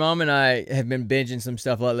I have been binging some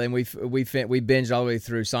stuff lately, and we binged all the way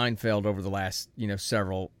through Seinfeld over the last, you know,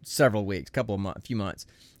 several weeks, few months,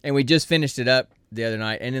 and we just finished it up the other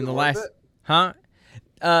night. And in the last,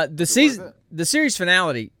 the series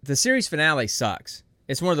finale sucks.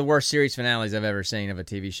 It's one of the worst series finales I've ever seen of a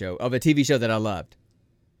TV show that I loved.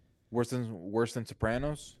 Worse than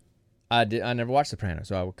Sopranos? I never watched Sopranos,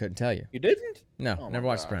 so I couldn't tell you. You didn't? No, never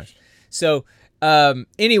watched Sopranos. So,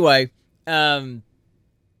 anyway, so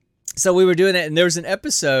we were doing that, and there was an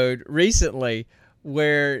episode recently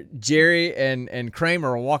where Jerry and Kramer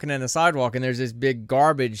are walking down the sidewalk, and there's this big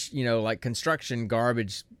garbage, you know, like construction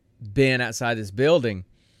garbage bin outside this building.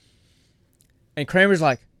 And Kramer's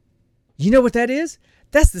like, you know what that is?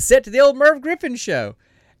 That's the set to the old Merv Griffin show.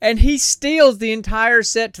 And he steals the entire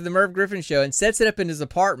set to the Merv Griffin show and sets it up in his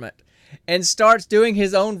apartment and starts doing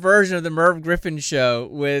his own version of the Merv Griffin show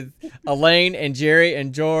with Elaine and Jerry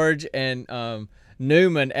and George and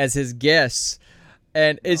Newman as his guests.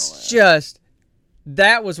 And it's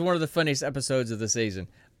that was one of the funniest episodes of the season.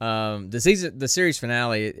 The series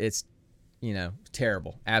finale, it's, you know,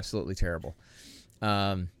 terrible, absolutely terrible.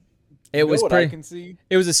 It was I can see?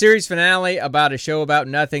 It was a series finale about a show about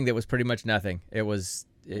nothing that was pretty much nothing. It was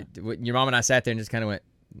your mom and I sat there and just kind of went,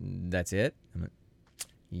 "That's it." I went,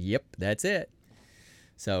 "Yep, that's it."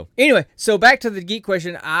 So anyway, back to the geek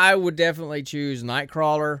question. I would definitely choose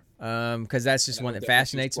Nightcrawler because that's just one that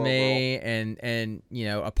fascinates me. And you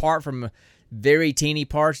know, apart from very teeny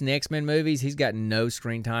parts in the X-Men movies, he's got no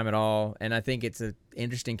screen time at all, and I think it's an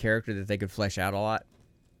interesting character that they could flesh out a lot.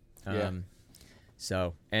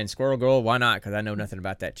 So, and Squirrel Girl, why not? Because I know nothing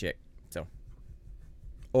about that chick. So,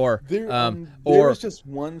 there's just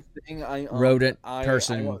one thing rodent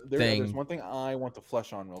person thing. There's one thing I want to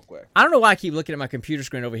flesh on real quick. I don't know why I keep looking at my computer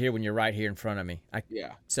screen over here when you're right here in front of me.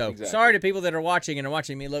 So exactly. Sorry to people that are watching and are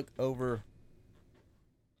watching me look over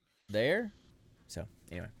there. So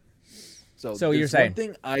anyway. So you're saying one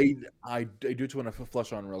thing I do just want to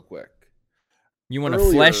flesh on real quick. You want to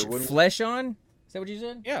flesh on? Is that what you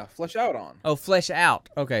said? Yeah, flesh out on. Oh, flesh out.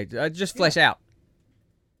 Okay, just flesh out.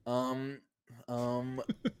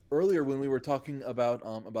 Earlier when we were talking about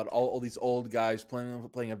all these old guys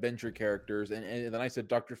playing adventure characters, and then I said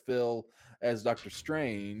Dr. Phil as Doctor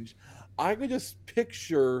Strange, I could just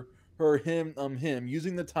picture him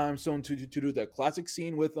using the time stone to do that classic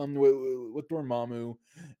scene with Dormammu,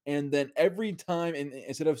 and then every time,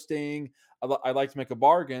 instead of saying I like to make a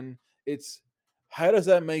bargain, it's how does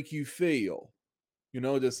that make you feel? You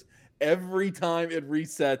know, just every time it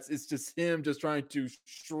resets, it's just him just trying to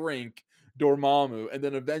shrink Dormammu, and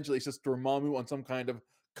then eventually it's just Dormammu on some kind of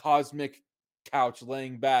cosmic couch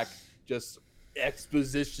laying back, just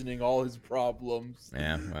expositioning all his problems.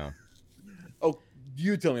 Yeah, well. Oh,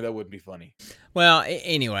 you tell me that wouldn't be funny. Well,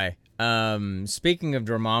 anyway, speaking of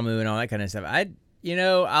Dormammu and all that kind of stuff, I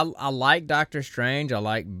like Doctor Strange. I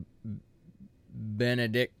like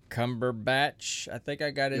Benedict Cumberbatch. I think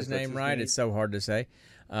I got his name right. It's so hard to say.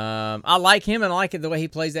 I like him, and I like it the way he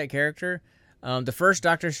plays that character. The first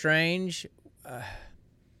Doctor Strange,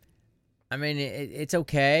 I mean, it's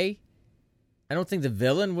okay. I don't think the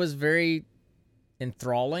villain was very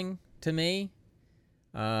enthralling to me.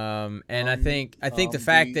 And I think the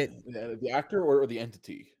fact that the actor or the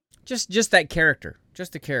entity, just that character,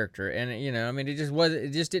 just the character, and I mean, it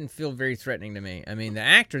just didn't feel very threatening to me. I mean, the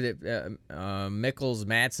actor that Mikkel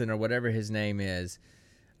Madsen or whatever his name is,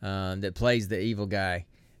 that plays the evil guy,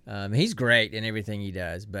 he's great in everything he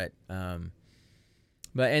does. But and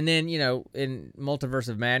then in Multiverse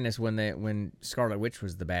of Madness, when Scarlet Witch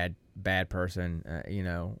was the bad person,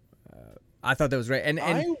 I thought that was great. And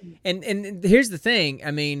here's the thing. I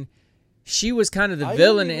mean, she was kind of the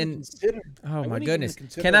villain in. Oh my goodness!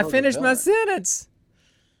 Can I finish my sentence?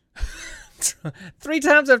 3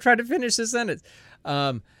 times I've tried to finish the sentence.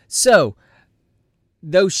 So,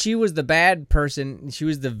 though she was the bad person, she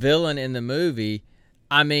was the villain in the movie.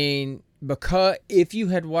 I mean, because if you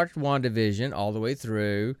had watched WandaVision all the way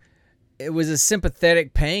through, it was a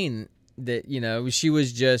sympathetic pain that she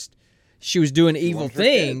was doing evil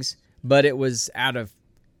things. But it was out of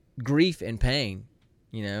grief and pain,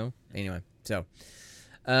 Anyway, so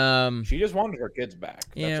she just wanted her kids back.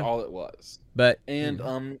 That's all it was. But and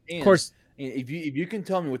of course, if you can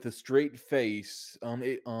tell me with a straight face,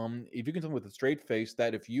 if you can tell me with a straight face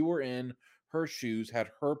that if you were in her shoes, had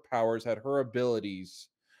her powers, had her abilities,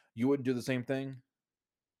 you wouldn't do the same thing.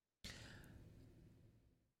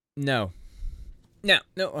 No.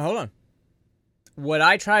 Hold on. Would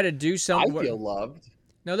I try to do something? I feel loved.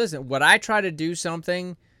 No, listen, would I try to do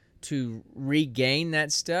something to regain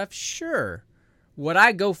that stuff? Sure. Would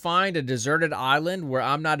I go find a deserted island where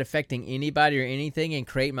I'm not affecting anybody or anything and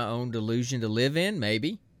create my own delusion to live in?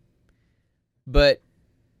 Maybe. But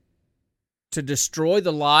to destroy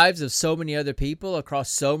the lives of so many other people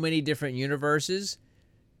across so many different universes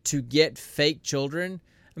to get fake children,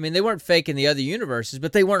 I mean, they weren't fake in the other universes,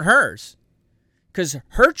 but they weren't hers. Because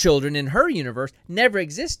her children in her universe never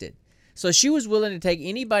existed. So she was willing to take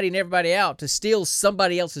anybody and everybody out to steal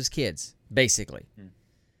somebody else's kids, basically.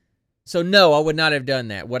 So no, I would not have done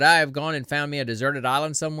that. Would I have gone and found me a deserted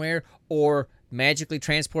island somewhere or magically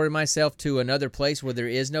transported myself to another place where there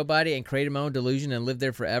is nobody and created my own delusion and lived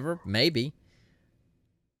there forever? Maybe.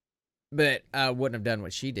 But I wouldn't have done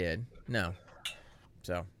what she did. No.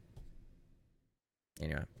 So,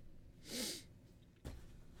 anyway.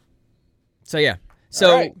 So, yeah.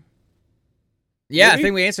 So... Right. Yeah, I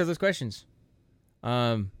think we answered those questions.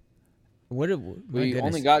 What did we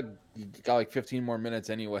only got like 15 more minutes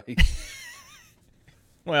anyway.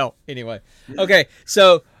 Well, anyway. Okay,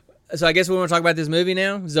 so I guess we want to talk about this movie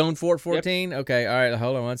now, Zone 414. Yep. Okay, all right,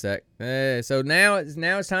 hold on one sec. So now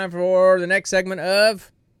it's time for the next segment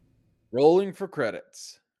of Rolling for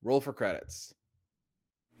Credits. Roll for credits.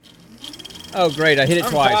 Oh, great, I hit it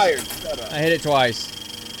twice. Tired. I hit it twice.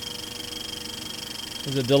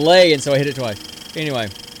 There's a delay, and so I hit it twice. Anyway,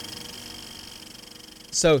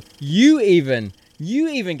 so you even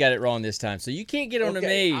got it wrong this time, so you can't get onto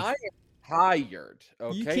me. I am tired.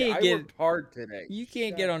 Okay, I worked hard today. You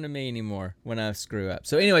can't get onto me anymore when I screw up.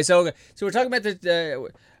 So anyway, so we're talking about the.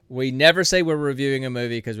 We never say we're reviewing a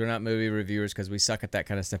movie because we're not movie reviewers because we suck at that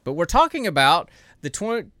kind of stuff. But we're talking about the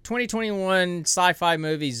 2021 sci-fi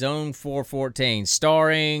movie Zone 414,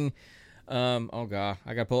 starring. Oh god,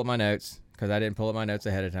 I gotta pull up my notes because I didn't pull up my notes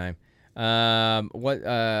ahead of time. God,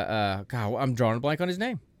 I'm drawing a blank on his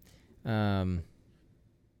name.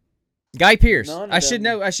 Guy Pearce. I should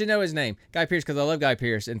know his name. Guy Pearce, because I love Guy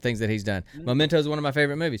Pearce and things that he's done. Memento is one of my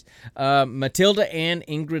favorite movies. Matilda Ann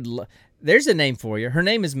Ingrid. There's a name for you. Her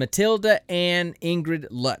name is Matilda Ann Ingrid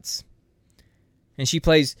Lutz, and she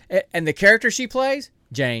plays. And the character she plays,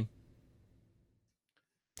 Jane.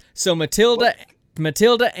 So Matilda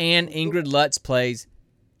Ann Ingrid Lutz plays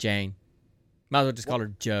Jane. Might as well just call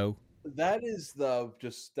her Joe. That is the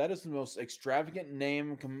most extravagant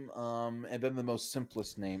name, and then the most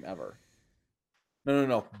simplest name ever.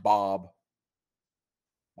 No, Bob.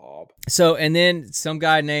 So, and then some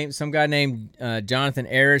guy named Jonathan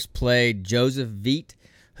Ayers played Joseph Veit,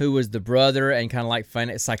 who was the brother and kind of like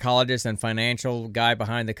psychologist and financial guy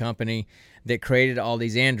behind the company that created all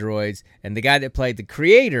these androids. And the guy that played the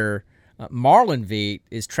creator, Marlon Veit,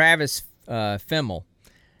 is Travis Fimmel.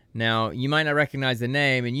 Now, you might not recognize the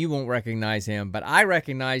name, and you won't recognize him, but I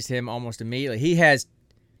recognized him almost immediately. He has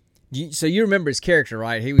So you remember his character,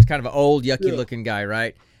 right? He was kind of an old, yucky looking guy,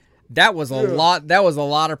 right? That was a lot. That was a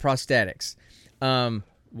lot of prosthetics.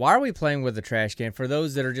 Why are we playing with the trash can? For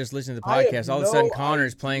those that are just listening to the podcast, all of a sudden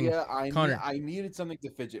Connor's playing. Yeah, Connor, I needed something to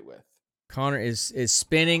fidget with. Connor is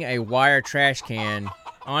spinning a wire trash can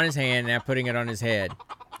on his hand, now putting it on his head.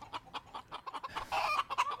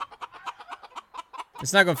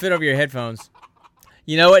 It's not gonna fit over your headphones.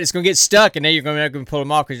 You know what? It's gonna get stuck, and then you're gonna pull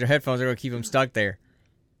them off because your headphones are gonna keep them stuck there.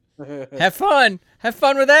 Have fun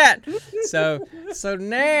with that. So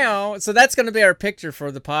that's going to be our picture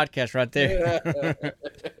for the podcast right there.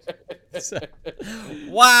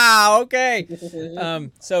 Wow. Okay.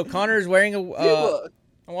 So Connor's wearing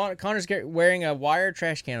Connor's wearing a wire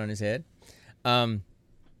trash can on his head. But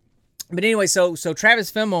anyway, so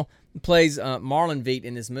Travis Fimmel plays Marlon Veet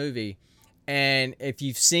in this movie, and if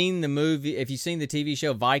you've seen the TV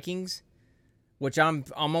show Vikings, which I'm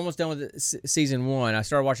almost done with season 1. I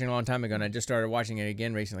started watching it a long time ago, and I just started watching it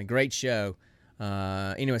again recently. Great show.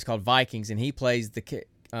 Anyway, it's called Vikings, and he plays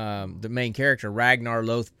the main character, Ragnar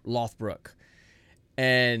Lothbrok.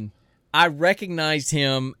 And I recognized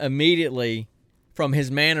him immediately from his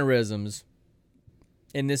mannerisms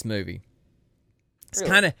in this movie. It's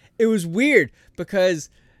it was weird because,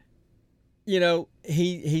 you know,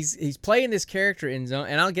 he's playing this character in Zone,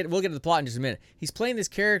 and we'll get to the plot in just a minute. He's playing this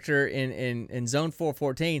character in Zone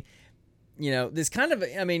 414. You know, this kind of,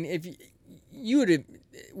 I mean, if you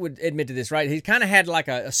would admit to this, right? He kind of had like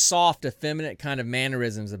a soft, effeminate kind of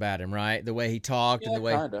mannerisms about him, right? The way he talked and the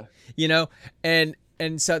way, kinda. You know, and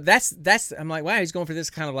so that's I'm like, wow, he's going for this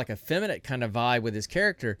kind of like effeminate kind of vibe with his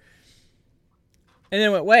character. And then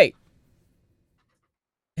I went, wait.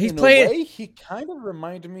 He's playing. In a way, he kind of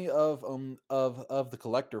reminded me of the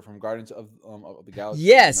Collector from Guardians of the Galaxy.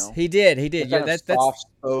 Yes, you know? He did. That's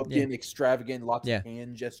soft-spoken, extravagant, lots of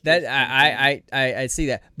hand gestures. That I see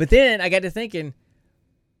that. But then I got to thinking,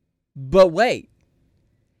 but wait,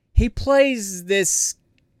 he plays this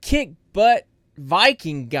kick butt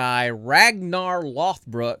Viking guy, Ragnar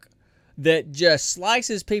Lothbrok, that just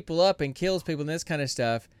slices people up and kills people and this kind of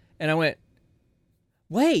stuff. And I went,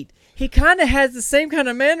 wait, he kind of has the same kind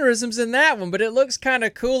of mannerisms in that one, but it looks kind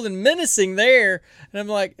of cool and menacing there. And I'm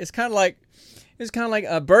like, it's kind of like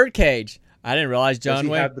a Birdcage. I didn't realize John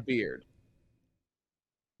Wayne have the beard.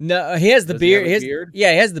 No, he has the beard. He beard.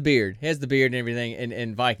 Yeah, he has the beard. He has the beard and everything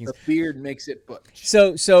in Vikings. The beard makes it butch.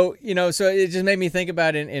 So it just made me think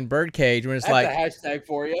about in Birdcage when it's That's like a hashtag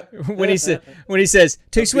for you. when he says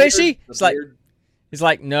too swishy. It's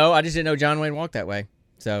like no, I just didn't know John Wayne walked that way.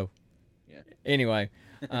 So anyway,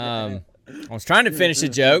 I was trying to finish the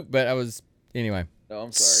joke, but anyway. No,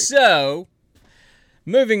 I'm sorry. So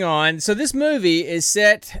moving on. So this movie is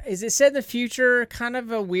set in the future? Kind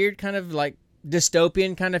of a weird, kind of like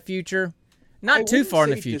dystopian kind of future, not too far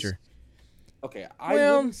in the future. I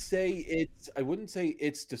wouldn't say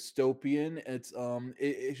it's dystopian.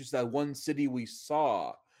 It's just that one city we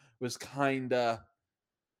saw was kind of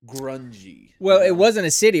grungy. Well, it wasn't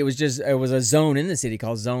a city. It was a zone in the city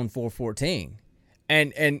called Zone 414,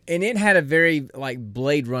 and it had a very like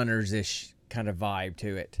Blade Runners ish kind of vibe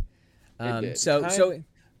to it. So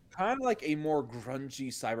kind of like a more grungy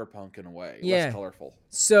cyberpunk in a way, less colorful.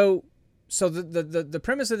 So the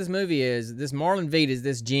premise of this movie is this Marlon Veet is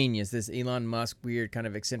this genius, this Elon Musk weird kind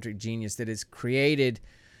of eccentric genius that has created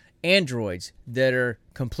androids that are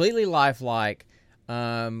completely lifelike,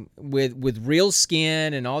 with real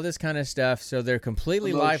skin and all this kind of stuff. So they're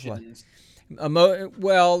completely lifelike.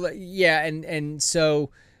 And so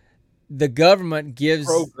the government gives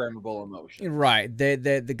programmable emotion. Right.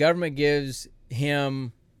 The government gives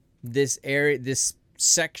him this area, this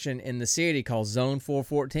section in the city called Zone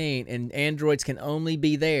 414, and androids can only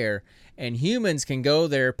be there, and humans can go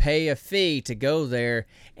there, pay a fee to go there,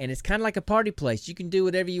 and it's kind of like a party place. You can do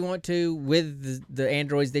whatever you want to with the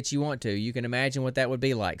androids that you want to. You can imagine what that would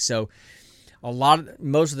be like. So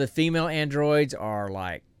most of the female androids are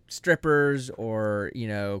like strippers or, you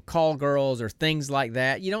know, call girls or things like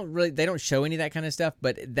that. They don't show any of that kind of stuff,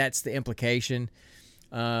 but that's the implication.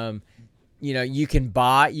 You know,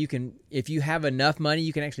 if you have enough money,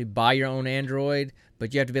 you can actually buy your own android,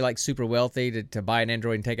 but you have to be like super wealthy to buy an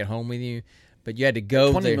android and take it home with you. But you had to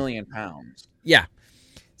go 20 there. million pounds. Yeah.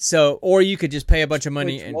 So, or you could just pay a bunch of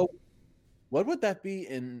money. What would that be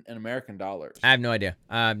in American dollars? I have no idea.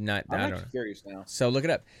 I'm actually curious now. So look it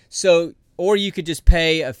up. So, or you could just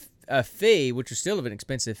pay a fee, which was still an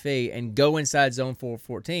expensive fee, and go inside Zone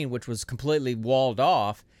 414, which was completely walled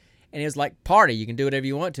off. And it was like party. You can do whatever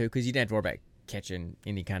you want to because you didn't have to worry about catching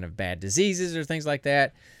any kind of bad diseases or things like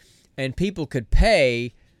that. And people could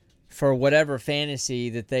pay for whatever fantasy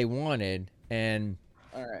that they wanted. And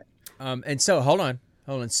all right. And so hold on.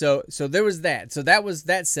 So there was that. So that was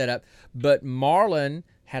that setup. But Marlon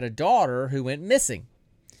had a daughter who went missing,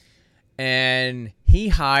 and he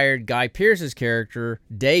hired Guy Pearce's character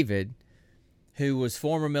David, who was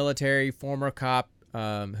former military, former cop,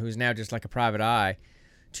 who's now just like a private eye,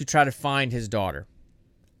 to try to find his daughter.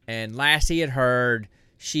 And last he had heard,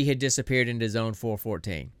 she had disappeared into Zone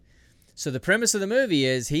 414. So the premise of the movie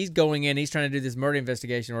is he's going in, he's trying to do this murder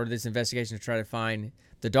investigation or this investigation to try to find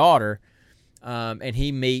the daughter, and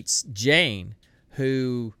he meets Jane,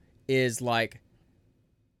 who is like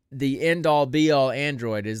the end-all be-all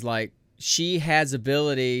android. Is like, she has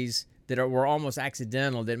abilities that were almost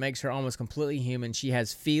accidental, that makes her almost completely human. She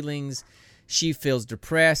has feelings. She feels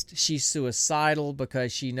depressed. She's suicidal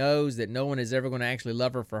because she knows that no one is ever going to actually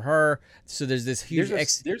love her for her. So there's this huge...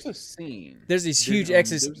 There's a scene. There's this huge...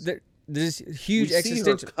 There's huge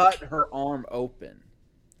existential... See her cut her arm open.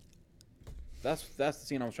 That's the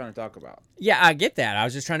scene I was trying to talk about. Yeah, I get that. I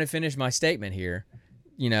was just trying to finish my statement here.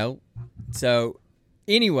 So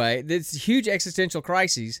anyway, this huge existential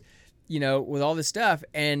crises, with all this stuff,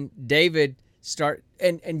 and David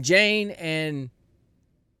and Jane and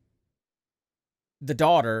the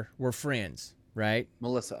daughter were friends, right?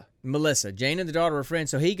 Melissa. Jane and the daughter were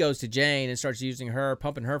friends, so he goes to Jane and starts using her,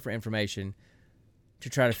 pumping her for information to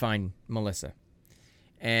try to find Melissa.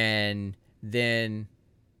 And then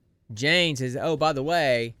Jane says, oh, by the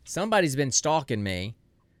way, somebody's been stalking me.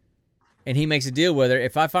 And he makes a deal with her.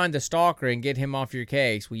 If I find the stalker and get him off your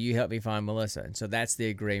case, will you help me find Melissa? And so that's the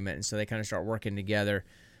agreement. And so they kind of start working together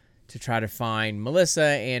to try to find Melissa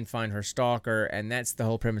and find her stalker. And that's the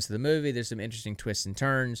whole premise of the movie. There's some interesting twists and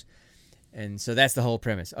turns. And so that's the whole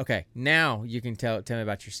premise. Okay, now you can tell me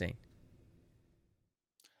about your scene.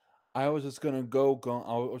 I was just gonna I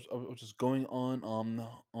was just going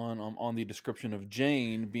on the description of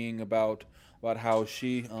Jane being about how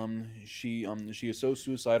she is so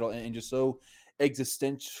suicidal and just so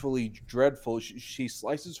existentially dreadful. She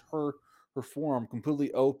slices her forearm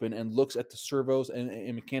completely open and looks at the servos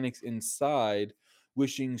and mechanics inside,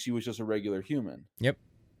 wishing she was just a regular human. Yep.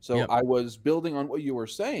 So Yep. I was building on what you were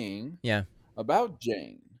saying. Yeah. About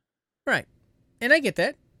Jane. Right. And I get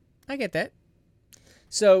that.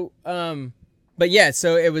 So, but yeah,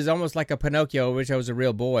 so it was almost like a Pinocchio, I wish I was a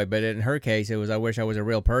real boy, but in her case, it was, I wish I was a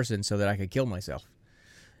real person so that I could kill myself.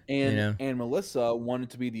 And Melissa wanted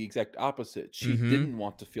to be the exact opposite. She didn't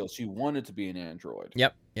want to feel. She wanted to be an android.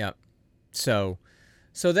 Yep. So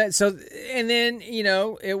and then,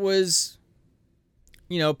 it was,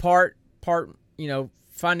 part,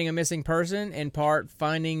 finding a missing person and part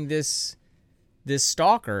finding this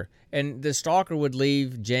stalker. And the stalker would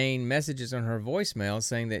leave Jane messages on her voicemail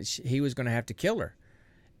saying that he was going to have to kill her.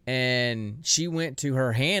 And she went to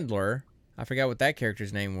her handler. I forgot what that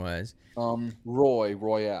character's name was.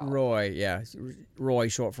 Royale. Roy, yeah. Roy,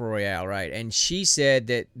 short for Royale, right. And she said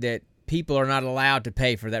that people are not allowed to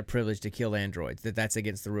pay for that privilege to kill androids, that's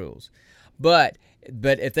against the rules. But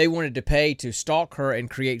if they wanted to pay to stalk her and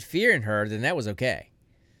create fear in her, then that was okay.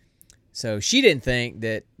 So she didn't think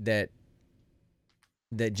that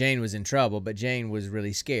Jane was in trouble, but Jane was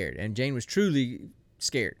really scared, and Jane was truly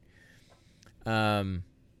scared.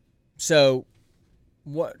 So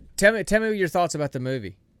what? Tell me your thoughts about the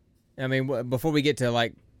movie. I mean, before we get to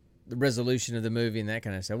like the resolution of the movie and that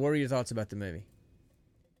kind of stuff, what were your thoughts about the movie?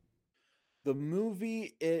 The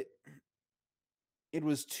movie, it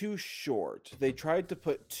was too short. They tried to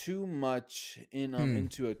put too much in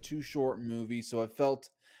into a too short movie, so it felt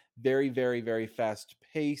very, very, very fast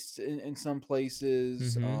paced in some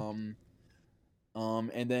places. And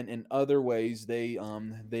then in other ways they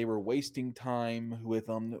were wasting time with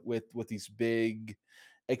these big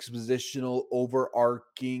expositional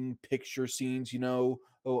overarching picture scenes, the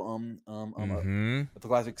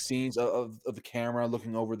classic scenes of the camera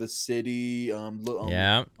looking over the city,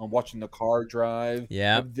 watching the car drive.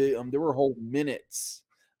 There were whole minutes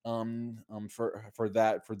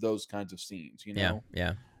for those kinds of scenes,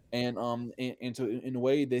 And so in a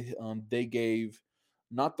way they gave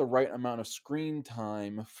not the right amount of screen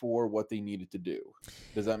time for what they needed to do.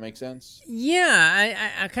 Does that make sense?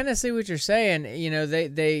 Yeah, I kind of see what you're saying.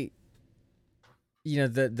 They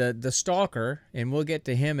the stalker, and we'll get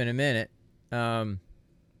to him in a minute. I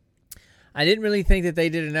didn't really think that they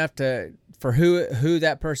did enough for who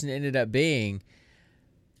that person ended up being.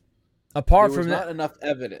 Apart from not enough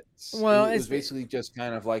evidence. Well, it was basically just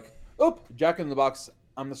kind of like, oh, Jack in the Box,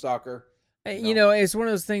 I'm the stalker. It's one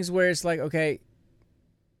of those things where it's like, okay,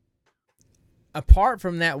 apart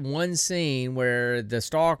from that one scene where the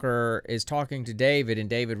stalker is talking to David and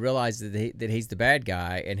David realizes that he's the bad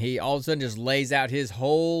guy, and he all of a sudden just lays out his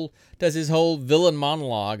whole villain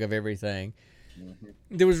monologue of everything.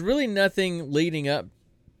 There was really nothing leading up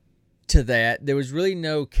to that. There was really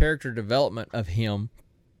no character development of him.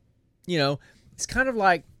 You know, it's kind of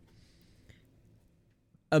like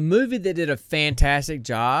a movie that did a fantastic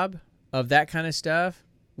job of that kind of stuff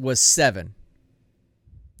was Seven.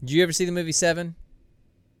 Did you ever see the movie Seven?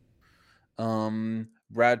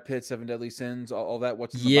 Brad Pitt, Seven Deadly Sins, all that.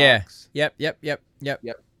 What's in the box? Yep.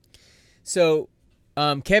 So,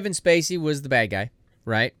 Kevin Spacey was the bad guy,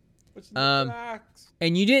 right? What's in the box?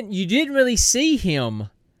 And you didn't really see him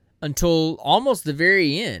until almost the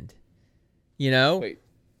very end. You know? Wait.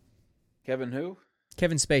 Kevin who?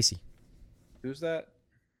 Kevin Spacey. Who's that?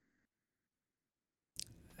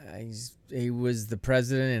 He was the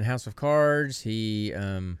president in House of Cards.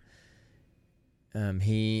 You'd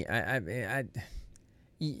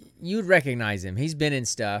recognize him. He's been in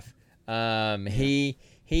stuff. He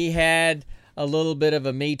had a little bit of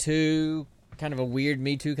a Me Too, kind of a weird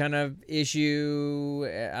Me Too kind of issue.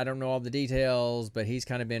 I don't know all the details, but he's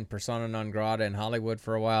kind of been persona non grata in Hollywood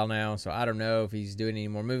for a while now. So I don't know if he's doing any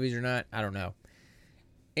more movies or not. I don't know.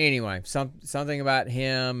 Anyway, something about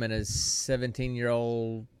him and his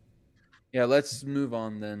 17-year-old. Yeah, let's move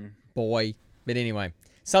on then. Boy, but anyway,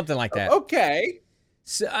 something like that. Okay.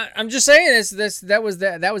 So I'm just saying that was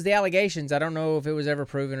the allegations. I don't know if it was ever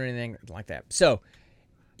proven or anything like that. So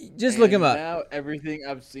just look him up. Now everything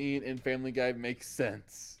I've seen in Family Guy makes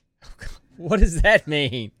sense. What does that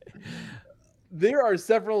mean? There are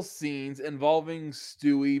several scenes involving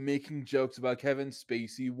Stewie making jokes about Kevin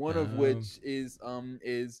Spacey. One of which is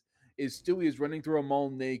Stewie is running through a mall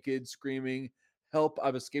naked, screaming, "Help!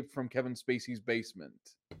 I've escaped from Kevin Spacey's basement."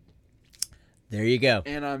 There you go.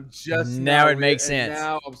 And I'm just now it makes sense.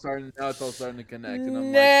 Now it's all starting to connect. And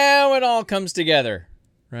I'm now it all comes together,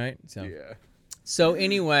 right? So yeah. So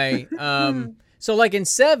anyway, so like in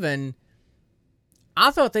Seven,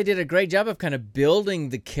 I thought they did a great job of kind of building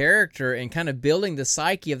the character and kind of building the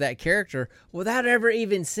psyche of that character without ever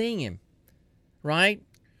even seeing him, right?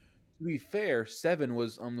 To be fair, Seven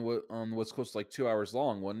was what's close to like 2 hours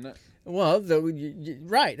long, wasn't it? Well,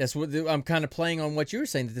 right. That's what I'm kind of playing on what you were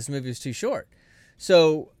saying, that this movie was too short.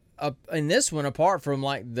 So in this one, apart from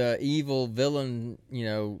like the evil villain,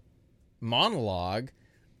 monologue,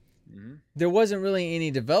 there wasn't really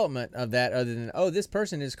any development of that other than, this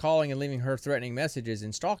person is calling and leaving her threatening messages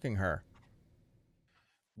and stalking her.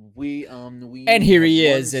 And here he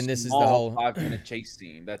is, and this is the whole 5-minute chase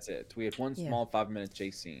scene. That's it. We had one small 5-minute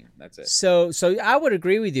chase scene. That's it. So I would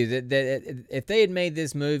agree with you that if they had made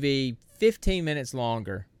this movie 15 minutes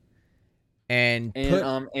longer, and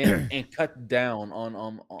cut down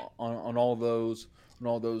on all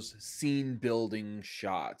those scene building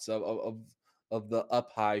shots of the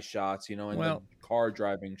up high shots, and the car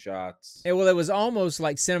driving shots. It was almost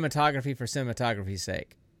like cinematography for cinematography's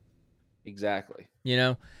sake. Exactly.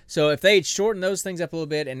 So if they had shortened those things up a little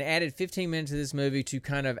bit and added 15 minutes to this movie to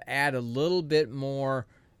kind of add a little bit more,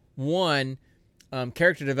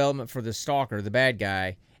 character development for the stalker, the bad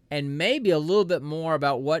guy, and maybe a little bit more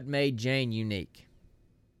about what made Jane unique.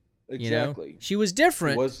 Exactly. She was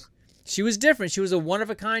different. She was different. She was a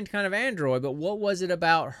one-of-a-kind kind of android, but what was it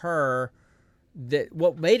about her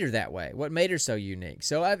what made her that way? What made her so unique?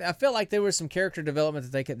 So I feel like there was some character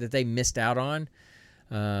development that they missed out on.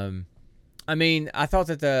 I thought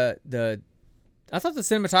that the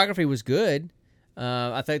cinematography was good.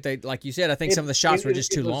 I think like you said, I think some of the shots were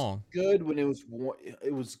just too long. Good when it was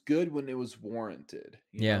good when it was warranted.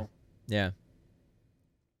 You know?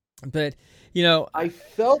 But I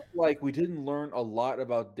felt like we didn't learn a lot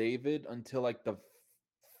about David until like the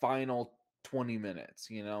final 20 minutes.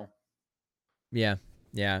 Yeah.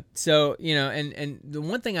 So and the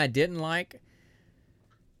one thing I didn't like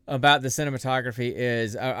about the cinematography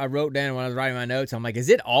is I wrote down when I was writing my notes, I'm like, is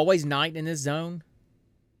it always night in this zone?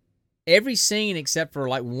 Every scene except for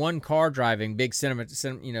like one car driving, big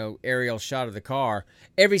aerial shot of the car,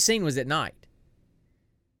 every scene was at night.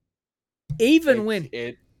 Even when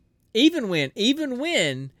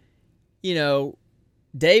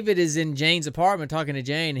David is in Jane's apartment talking to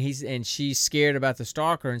Jane, and she's scared about the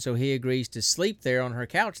stalker, and so he agrees to sleep there on her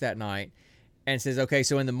couch that night. And says, okay,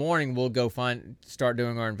 so in the morning we'll go start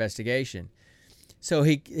doing our investigation. So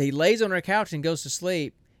he lays on her couch and goes to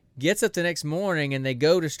sleep, gets up the next morning, and they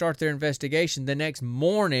go to start their investigation the next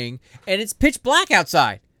morning, and it's pitch black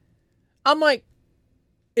outside. I'm like,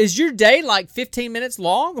 is your day like 15 minutes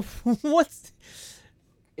long?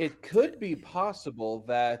 It could be possible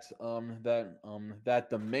that that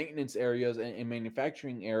the maintenance areas and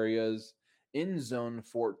manufacturing areas in Zone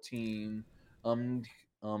 14 um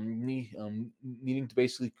needing to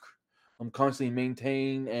basically constantly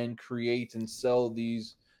maintain and create and sell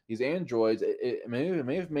these androids, it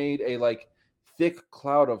may have made a like thick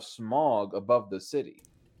cloud of smog above the city,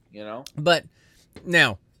 you know? But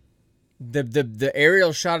now, the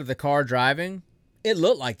aerial shot of the car driving, it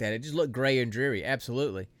looked like that. It just looked gray and dreary,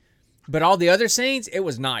 absolutely. But all the other scenes, it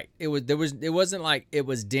was night. It wasn't like it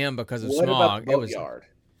was dim because of What smog. about the boatyard?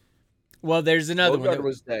 Well, there's another one. Boatyard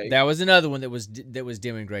was day. That was another one that was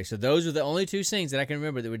dim and gray. So those are the only two scenes that I can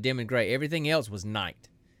remember that were dim and gray. Everything else was night.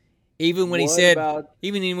 Even when he said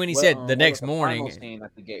the next morning. Final scene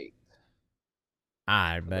at the gate. All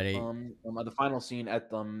right, buddy. The final scene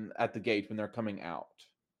at the gate when they're coming out.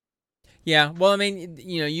 Yeah, well, I mean,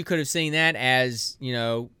 you could have seen that as,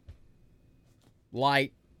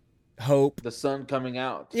 light, hope. The sun coming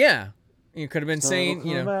out. Yeah. You could have been saying,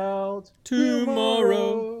 out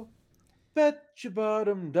tomorrow. Bet your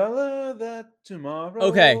bottom dollar that tomorrow.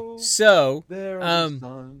 Okay, so, there is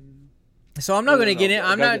sun. so I'm not going to get in.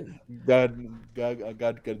 I'm not.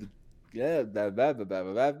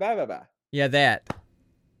 Yeah, that.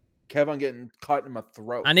 Kept on getting caught in my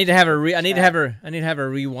throat. I need to have a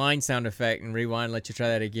rewind sound effect and rewind. Let you try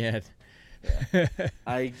that again. Yeah.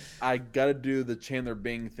 I gotta do the Chandler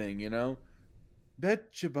Bing thing,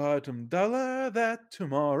 Bet your bottom dollar that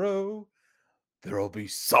tomorrow there'll be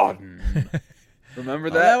sun. Remember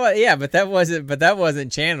that? Yeah, but that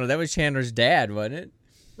wasn't Chandler. That was Chandler's dad, wasn't it?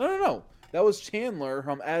 No. That was Chandler.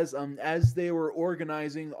 As they were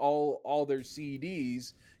organizing all their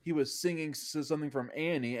CDs, he was singing something from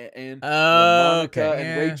Annie, and Monica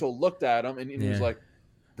and Rachel looked at him, and he was like,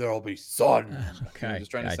 "There'll be sun." Okay, he was just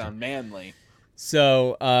trying to sound manly.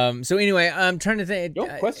 So anyway, I'm trying to think.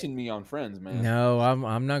 Don't question me on Friends, man. No,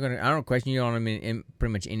 I'm not gonna. I don't question you on in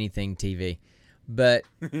pretty much anything TV. But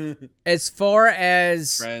as far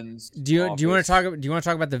as Friends, do you want to talk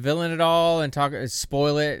about the villain at all and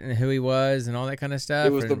spoil it and who he was and all that kind of stuff?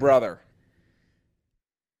 It was the brother.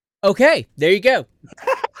 Okay, there you go.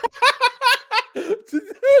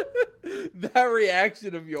 That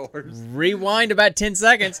reaction of yours. Rewind about 10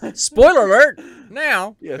 seconds. Spoiler alert.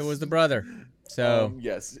 Now, yes. It was the brother. So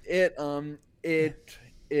yes, it wasn't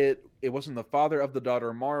the father of the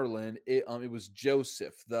daughter Marlon. It was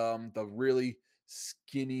Joseph, the really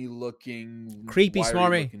skinny looking, creepy,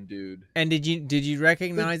 smarmy looking dude. And did you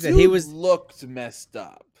recognize that he was looked messed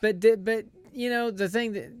up? But the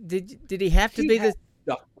thing that did he have to be the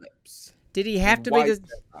duck lips? Did he have to be the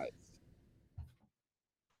eyes?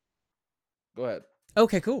 Go ahead.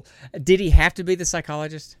 Okay, cool. Did he have to be the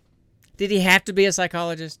psychologist? Did he have to be a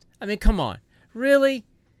psychologist? I mean, come on. Really?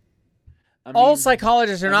 All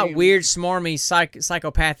psychologists are not weird, smarmy,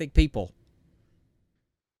 psychopathic people.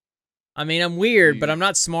 I mean, I'm weird, but I'm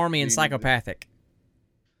not smarmy and psychopathic.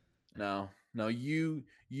 No, you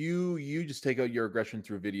just take out your aggression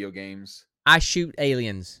through video games. I shoot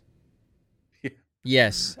aliens.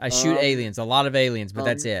 Yes, I shoot aliens. A lot of aliens, but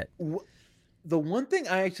that's it. The one thing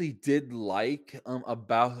I actually did like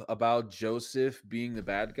about Joseph being the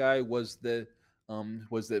bad guy was that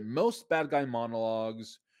most bad guy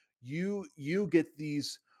monologues you get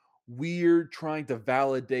these weird trying to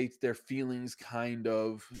validate their feelings kind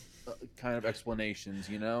of explanations,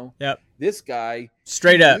 Yep. This guy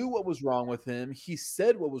straight up knew what was wrong with him. He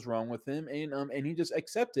said what was wrong with him, and he just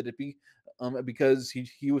accepted it because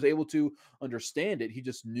he was able to understand it. He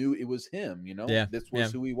just knew it was him, Yeah. This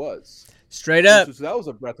was who he was. Straight up. That was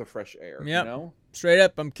a breath of fresh air, Yep. Straight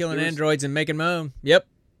up, I'm killing androids and making my own. Yep.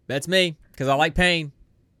 That's me because I like pain.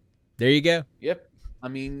 There you go. Yep. I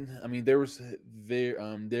mean, there was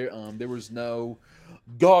no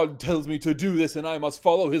God tells me to do this and I must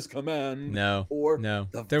follow his command. No.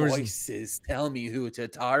 The voices tell me who to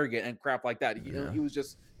target and crap like that. He was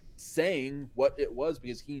just saying what it was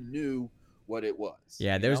because he knew what it was.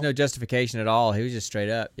 Yeah, there was no justification at all. He was just straight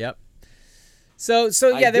up. Yep. So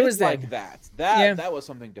yeah, there was that. That was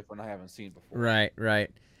something different I haven't seen before. Right.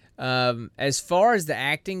 As far as the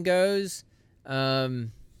acting goes, okay,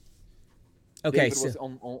 David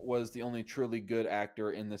was the only truly good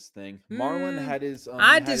actor in this thing. Marlon had his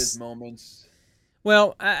moments.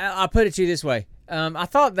 Well, I'll put it to you this way. I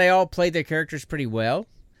thought they all played their characters pretty well.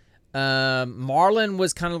 Marlon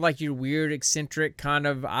was kind of like your weird, eccentric kind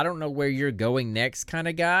of, I don't know where you're going next kind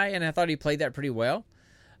of guy, and I thought he played that pretty well.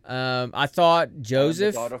 I thought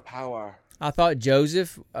Joseph, the God of Power. I thought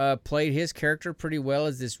Joseph played his character pretty well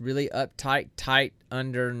as this really uptight, tight,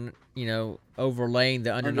 overlaying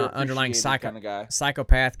the underlying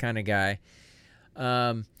psychopath kind of guy.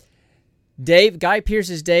 Guy Pearce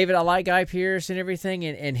is David. I like Guy Pearce and everything,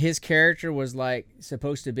 and his character was like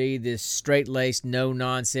supposed to be this straight-laced,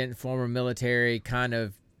 no-nonsense former military kind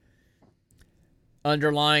of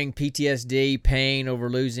underlying PTSD, pain over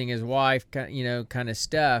losing his wife, kind of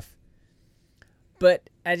stuff. But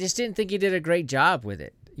I just didn't think he did a great job with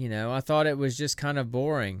it. I thought it was just kind of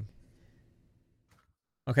boring.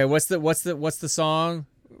 Okay, what's the song?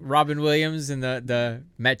 Robin Williams and the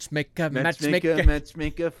matchmaker,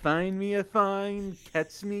 find me a find,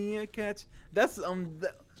 catch me a catch. That's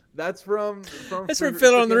from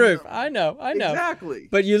Fiddler on the Roof. I know exactly.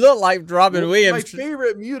 But you look like Robin Williams.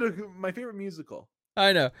 My favorite musical.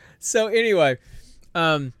 I know. So anyway,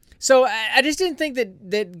 so I just didn't think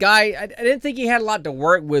that guy. I didn't think he had a lot to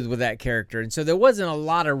work with that character, and so there wasn't a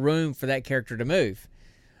lot of room for that character to move.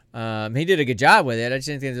 He did a good job with it. I just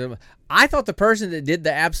didn't think. I thought the person that did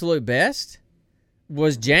the absolute best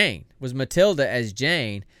was Matilda as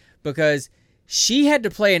Jane, because she had to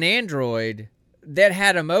play an android that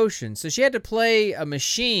had emotions. So she had to play a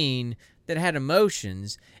machine that had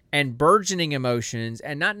emotions and burgeoning emotions,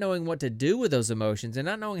 and not knowing what to do with those emotions and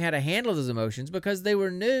not knowing how to handle those emotions because they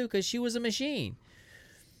were new, because she was a machine.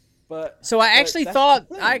 So I actually thought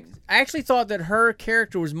that her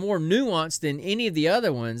character was more nuanced than any of the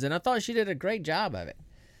other ones, and I thought she did a great job of it.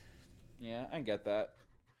 Yeah, I get that.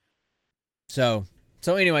 So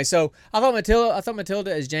anyway, I thought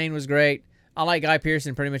Matilda as Jane was great. I like Guy Pearce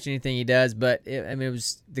in pretty much anything he does, but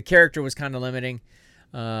the character was kind of limiting.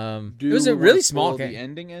 It was a really small the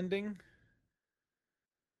ending.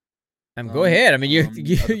 Go ahead. I mean,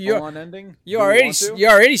 you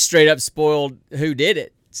already straight up spoiled who did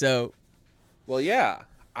it. So, well, yeah,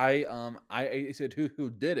 I said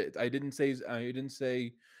who did it. I didn't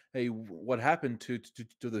say hey, what happened to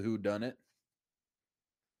the who done it.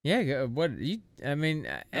 Yeah,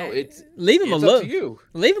 it's leave him a little. To you.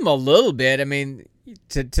 Leave him a little bit. I mean,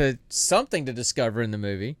 to something to discover in the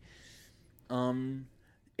movie.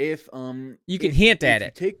 If you can hint at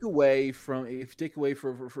it. Take away from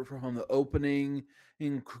the opening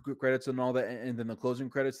in credits and all that, and then the closing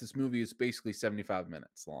credits, this movie is basically 75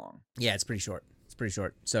 minutes long. Yeah, it's pretty short.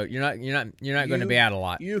 So you're not going to be out a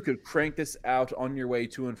lot. You could crank this out on your way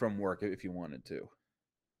to and from work if you wanted to.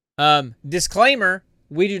 Disclaimer: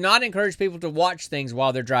 we do not encourage people to watch things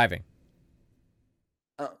while they're driving.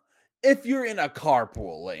 If you're in a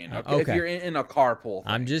carpool lane, okay. If you're in a carpool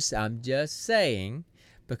thing. I'm just saying,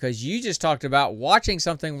 because you just talked about watching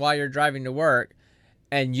something while you're driving to work,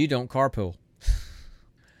 and you don't carpool.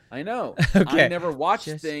 I know. Okay. I never watch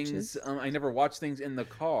things. I never watch things in the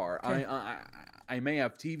car. Okay. I may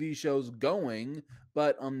have TV shows going,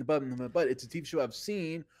 but it's a TV show I've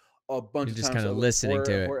seen a bunch of times. You're just kind of listening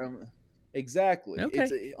to it. Exactly. Okay.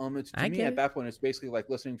 To me, at that point, it's basically like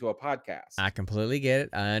listening to a podcast. I completely get it.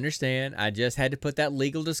 I understand. I just had to put that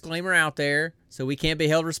legal disclaimer out there, so we can't be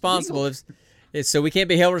held responsible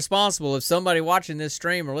if somebody watching this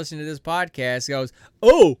stream or listening to this podcast goes,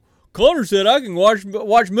 "Oh, Connor said I can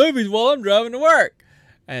watch movies while I'm driving to work,"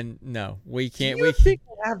 and no, we can't. Do you think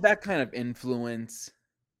we have that kind of influence,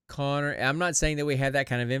 Connor? I'm not saying that we have that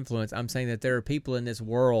kind of influence. I'm saying that there are people in this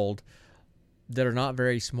world that are not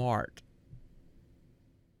very smart.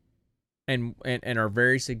 And are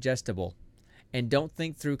very suggestible, and don't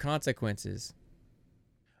think through consequences.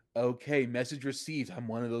 Okay, message received. I'm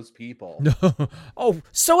one of those people. No, oh,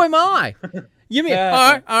 so am I. You mean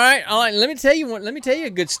all right? Let me tell you a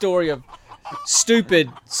good story of stupid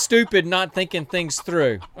not thinking things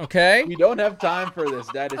through. Okay. We don't have time for this.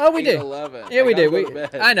 That is. Oh, we do. 11. Yeah, we do.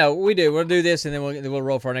 I know we do. We'll do this, and then we'll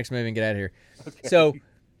roll for our next movie and get out of here. Okay. So,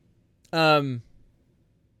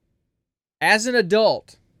 as an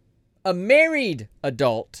adult. A married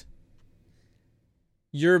adult,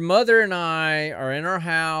 your mother and I are in our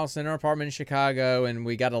house, in our apartment in Chicago, and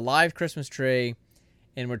we got a live Christmas tree,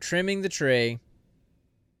 and we're trimming the tree,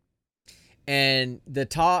 and the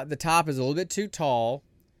top is a little bit too tall,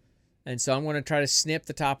 and so I'm going to try to snip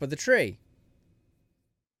the top of the tree.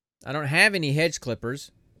 I don't have any hedge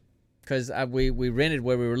clippers, because we rented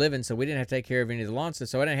where we were living, so we didn't have to take care of any of the lawn stuff,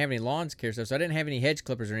 so I didn't have any lawn care stuff, so I didn't have any hedge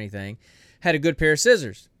clippers or anything. Had a good pair of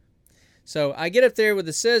scissors. So I get up there with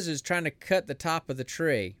the scissors trying to cut the top of the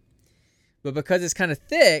tree. But because it's kind of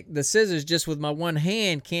thick, the scissors just with my one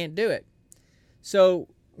hand can't do it. So,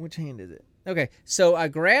 which hand is it? Okay, so I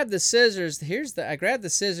grab the scissors. I grab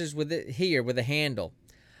the scissors with it here with the handle.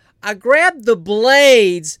 I grab the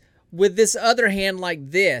blades with this other hand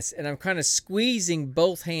like this, and I'm kind of squeezing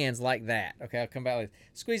both hands like that. Okay, I'll come back with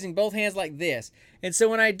squeezing both hands like this. And so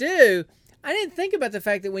when I do, I didn't think about the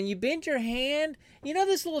fact that when you bend your hand, you know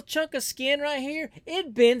this little chunk of skin right here?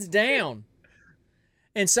 It bends down.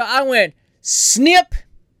 And so I went snip,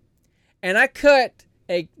 and I cut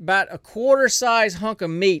about a quarter size hunk of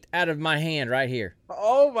meat out of my hand right here.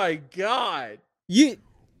 Oh my God. You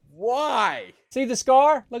Why? see the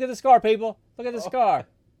scar? Look at the scar, people. Look at the scar.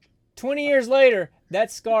 20 years later,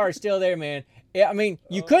 that scar is still there, man. Yeah, I mean,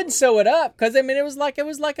 you couldn't sew it up because I mean it was like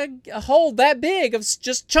a hole that big of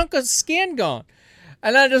just chunk of skin gone,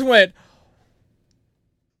 and I just went,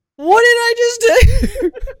 "What did I just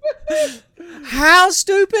do? How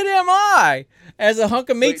stupid am I?" As a hunk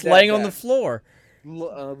of meat's Dad, laying on the floor.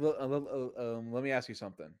 Let me ask you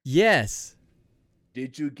something. Yes.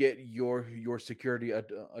 Did you get your security a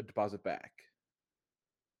deposit back?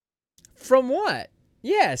 From what?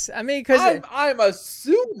 Yes, I mean because I'm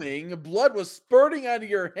assuming blood was spurting out of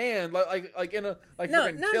your hand like in a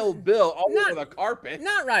freaking Kill Bill all over the carpet.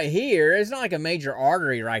 not right here. It's not like a major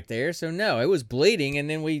artery right there. So no, it was bleeding, and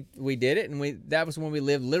then we did it, and that was when we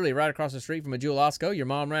lived literally right across the street from a Jewel Osco. Your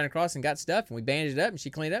mom ran across and got stuff, and we bandaged it up, and she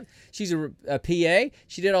cleaned it up. She's a PA.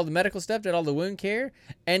 She did all the medical stuff, did all the wound care,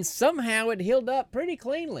 and somehow it healed up pretty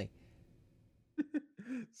cleanly.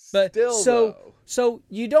 But so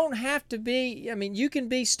you don't have to be. I mean, you can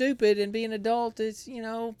be stupid and be an adult. It's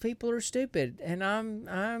people are stupid, and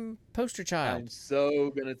I'm poster child. I'm so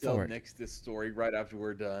gonna tell Nix this story right after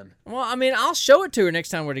we're done. Well, I mean, I'll show it to her next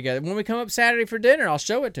time we're together. When we come up Saturday for dinner, I'll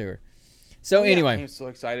show it to her. So anyway, I'm so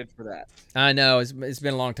excited for that. I know it's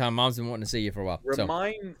been a long time. Mom's been wanting to see you for a while.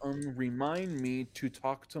 Remind me to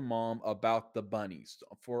talk to Mom about the bunnies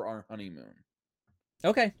for our honeymoon.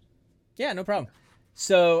 Okay, yeah, no problem.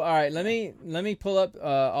 So, all right, let me pull up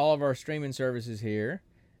all of our streaming services here,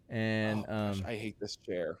 and gosh, I hate this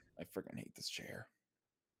chair. I freaking hate this chair.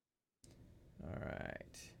 All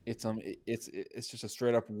right, it's just a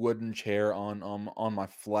straight up wooden chair on my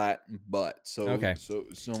flat butt. So okay, so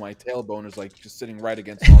my tailbone is like just sitting right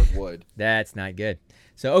against hard wood. That's not good.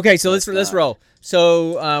 So okay, so let's roll.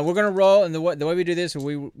 So we're gonna roll, and the way we do this,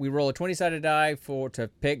 we roll a 20-sided die to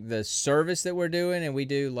pick the service that we're doing, and we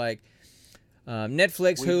do like.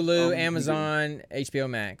 Netflix, Hulu, Amazon, HBO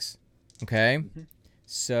Max. Okay. Mm-hmm.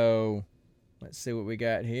 So let's see what we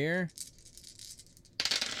got here.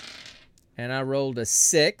 And I rolled a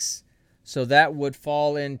 6. So that would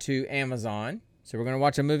fall into Amazon. So we're going to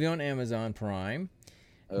watch a movie on Amazon Prime.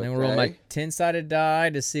 And then we'll roll my 10-sided die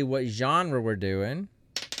to see what genre we're doing.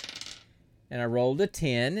 And I rolled a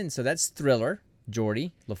 10. And so that's thriller.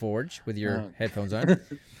 Geordie LaForge with your headphones on.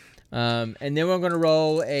 And then we're going to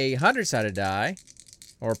roll a 100-sided die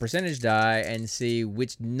or a percentage die and see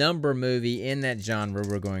which number movie in that genre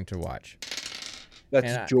we're going to watch.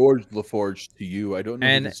 That's George LaForge to you. I don't know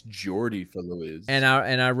who this Geordie fellow is. And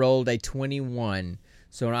I rolled a 21.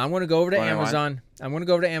 So I'm going to go over to Amazon. I'm going to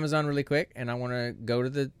go over to Amazon really quick, and I want to go to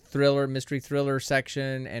the mystery thriller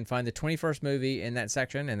section and find the 21st movie in that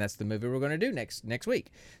section, and that's the movie we're going to do next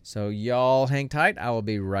week. So y'all hang tight. I will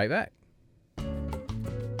be right back.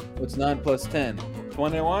 What's 9 plus 10?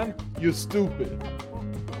 21? You stupid.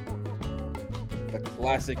 The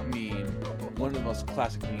classic meme. One of the most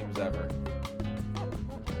classic memes ever.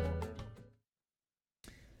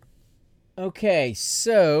 Okay,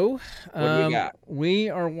 so what do we got? We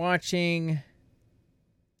are watching.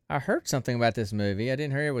 I heard something about this movie. I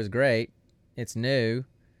didn't hear it was great. It's new.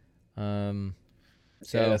 So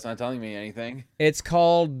that's not telling me anything. It's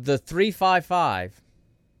called The 355.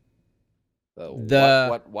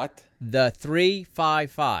 What? The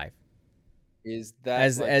 355. Is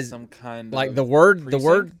that as some kind like of the word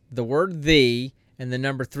the and the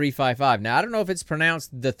number 355. Now I don't know if it's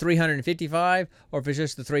pronounced the 355 or if it's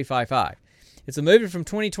just the 355. It's a movie from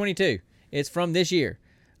 2022. It's from this year.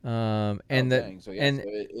 So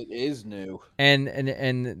it is new. And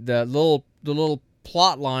the little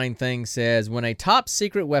plot line thing says, when a top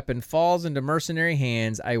secret weapon falls into mercenary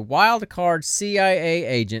hands, a wild card CIA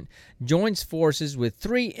agent joins forces with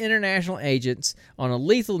 3 international agents on a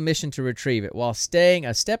lethal mission to retrieve it, while staying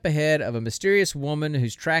a step ahead of a mysterious woman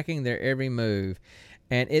who's tracking their every move.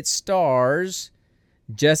 And it stars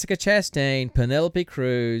Jessica Chastain, Penelope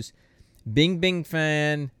Cruz, Bing Bing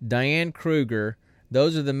Fan, Diane Kruger.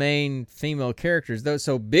 Those are the main female characters.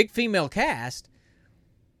 So big female cast.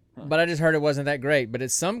 But I just heard it wasn't that great. But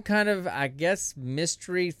it's some kind of, I guess,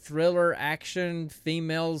 mystery, thriller, action,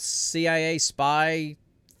 female CIA spy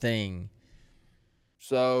thing.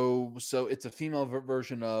 So it's a female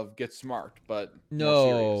version of Get Smart, but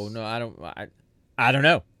no, I don't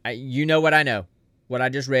know. You know what I know. What I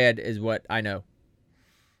just read is what I know.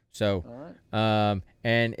 So, all right.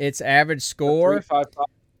 And its average score,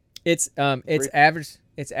 its average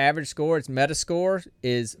score, its meta score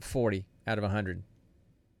is 40 out of 100.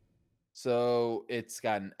 So it's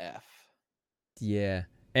got an F. Yeah.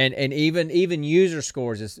 And even user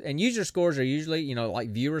scores and user scores are usually, like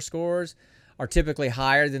viewer scores are typically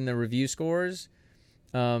higher than the review scores.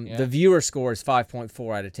 The viewer score is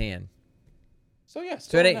 5.4 out of 10. So yeah,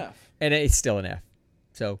 still an F. And it's still an F.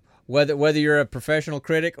 So whether you're a professional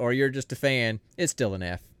critic or you're just a fan, it's still an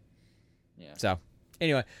F. Yeah. So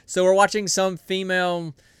anyway, so we're watching some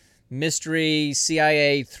female mystery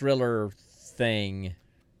CIA thriller thing.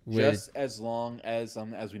 Just as long as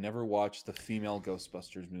we never watched the female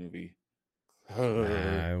Ghostbusters movie.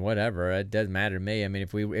 Whatever, it doesn't matter to me. I mean,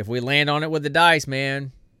 if we land on it with the dice,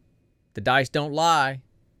 man, the dice don't lie.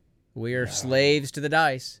 We are slaves to the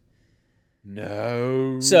dice.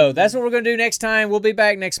 No. So that's what we're going to do next time. We'll be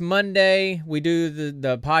back next Monday. We do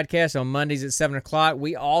the podcast on Mondays at 7 o'clock.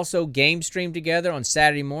 We also game stream together on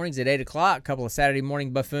Saturday mornings at 8 o'clock. A couple of Saturday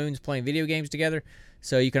morning buffoons playing video games together.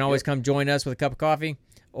 So you can always come join us with a cup of coffee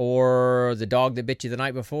or the dog that bit you the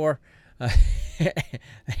night before.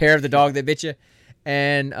 Hair of the dog that bit you.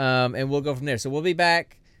 And we'll go from there. So we'll be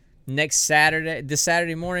back this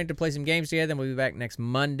Saturday morning to play some games together. And we'll be back next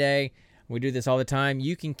Monday. We do this all the time.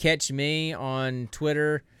 You can catch me on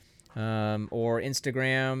Twitter or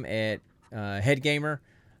Instagram at HeadGamer.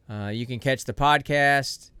 You can catch the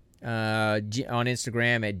podcast on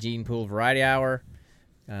Instagram at Gene Pool Variety Hour.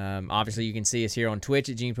 Obviously, you can see us here on Twitch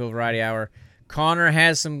at Gene Pool Variety Hour. Connor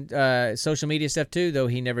has some social media stuff too, though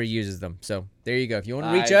he never uses them. So there you go. If you want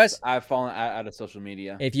to reach us, I've fallen out of social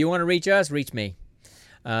media. If you want to reach us, reach me.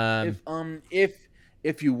 If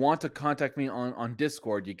you want to contact me on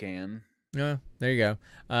Discord, you can. There you go.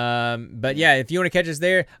 But yeah, if you want to catch us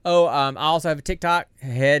there. I also have a TikTok,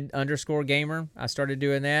 head_gamer. I started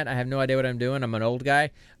doing that. I have no idea what I'm doing. I'm an old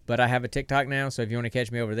guy, but I have a TikTok now. So if you want to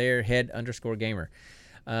catch me over there, head_gamer.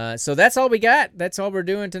 So that's all we got. That's all we're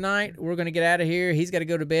doing tonight. We're going to get out of here. He's got to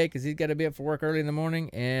go to bed because he's got to be up for work early in the morning.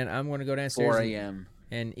 And I'm going to go downstairs 4 a.m.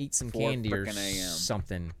 and eat some candy or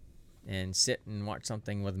something and sit and watch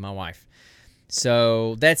something with my wife.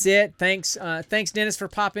 So that's it. Thanks, Dennis, for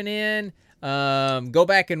popping in. Go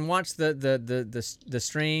back and watch the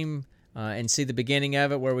stream and see the beginning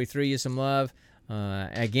of it where we threw you some love.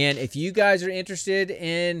 Again, if you guys are interested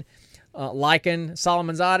in liking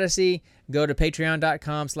Solomon's Odyssey, go to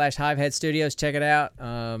patreon.com/Hivehead Studios. Check it out.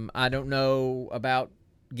 I don't know about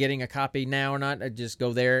getting a copy now or not. Just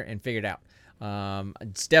go there and figure it out.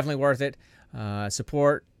 It's definitely worth it.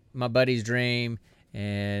 Support my buddy's dream.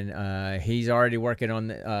 And he's already working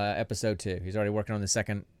on episode 2. He's already working on the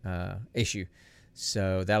second issue.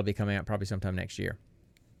 So that'll be coming out probably sometime next year.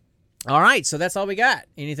 All right, so that's all we got.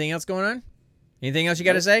 Anything else going on? Anything else you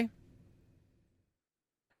got to say?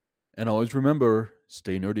 And always remember,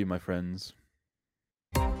 stay nerdy, my friends.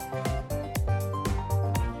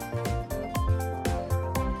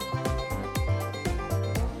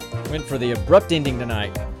 Went for the abrupt ending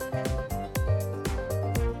tonight.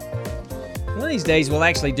 One of these days we'll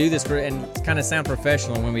actually do this and kind of sound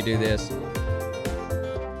professional when we do this.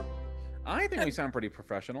 I think we sound pretty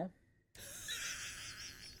professional.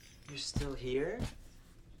 You're still here?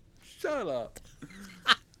 Shut up.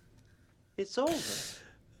 It's over.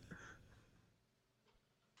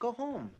 Go home.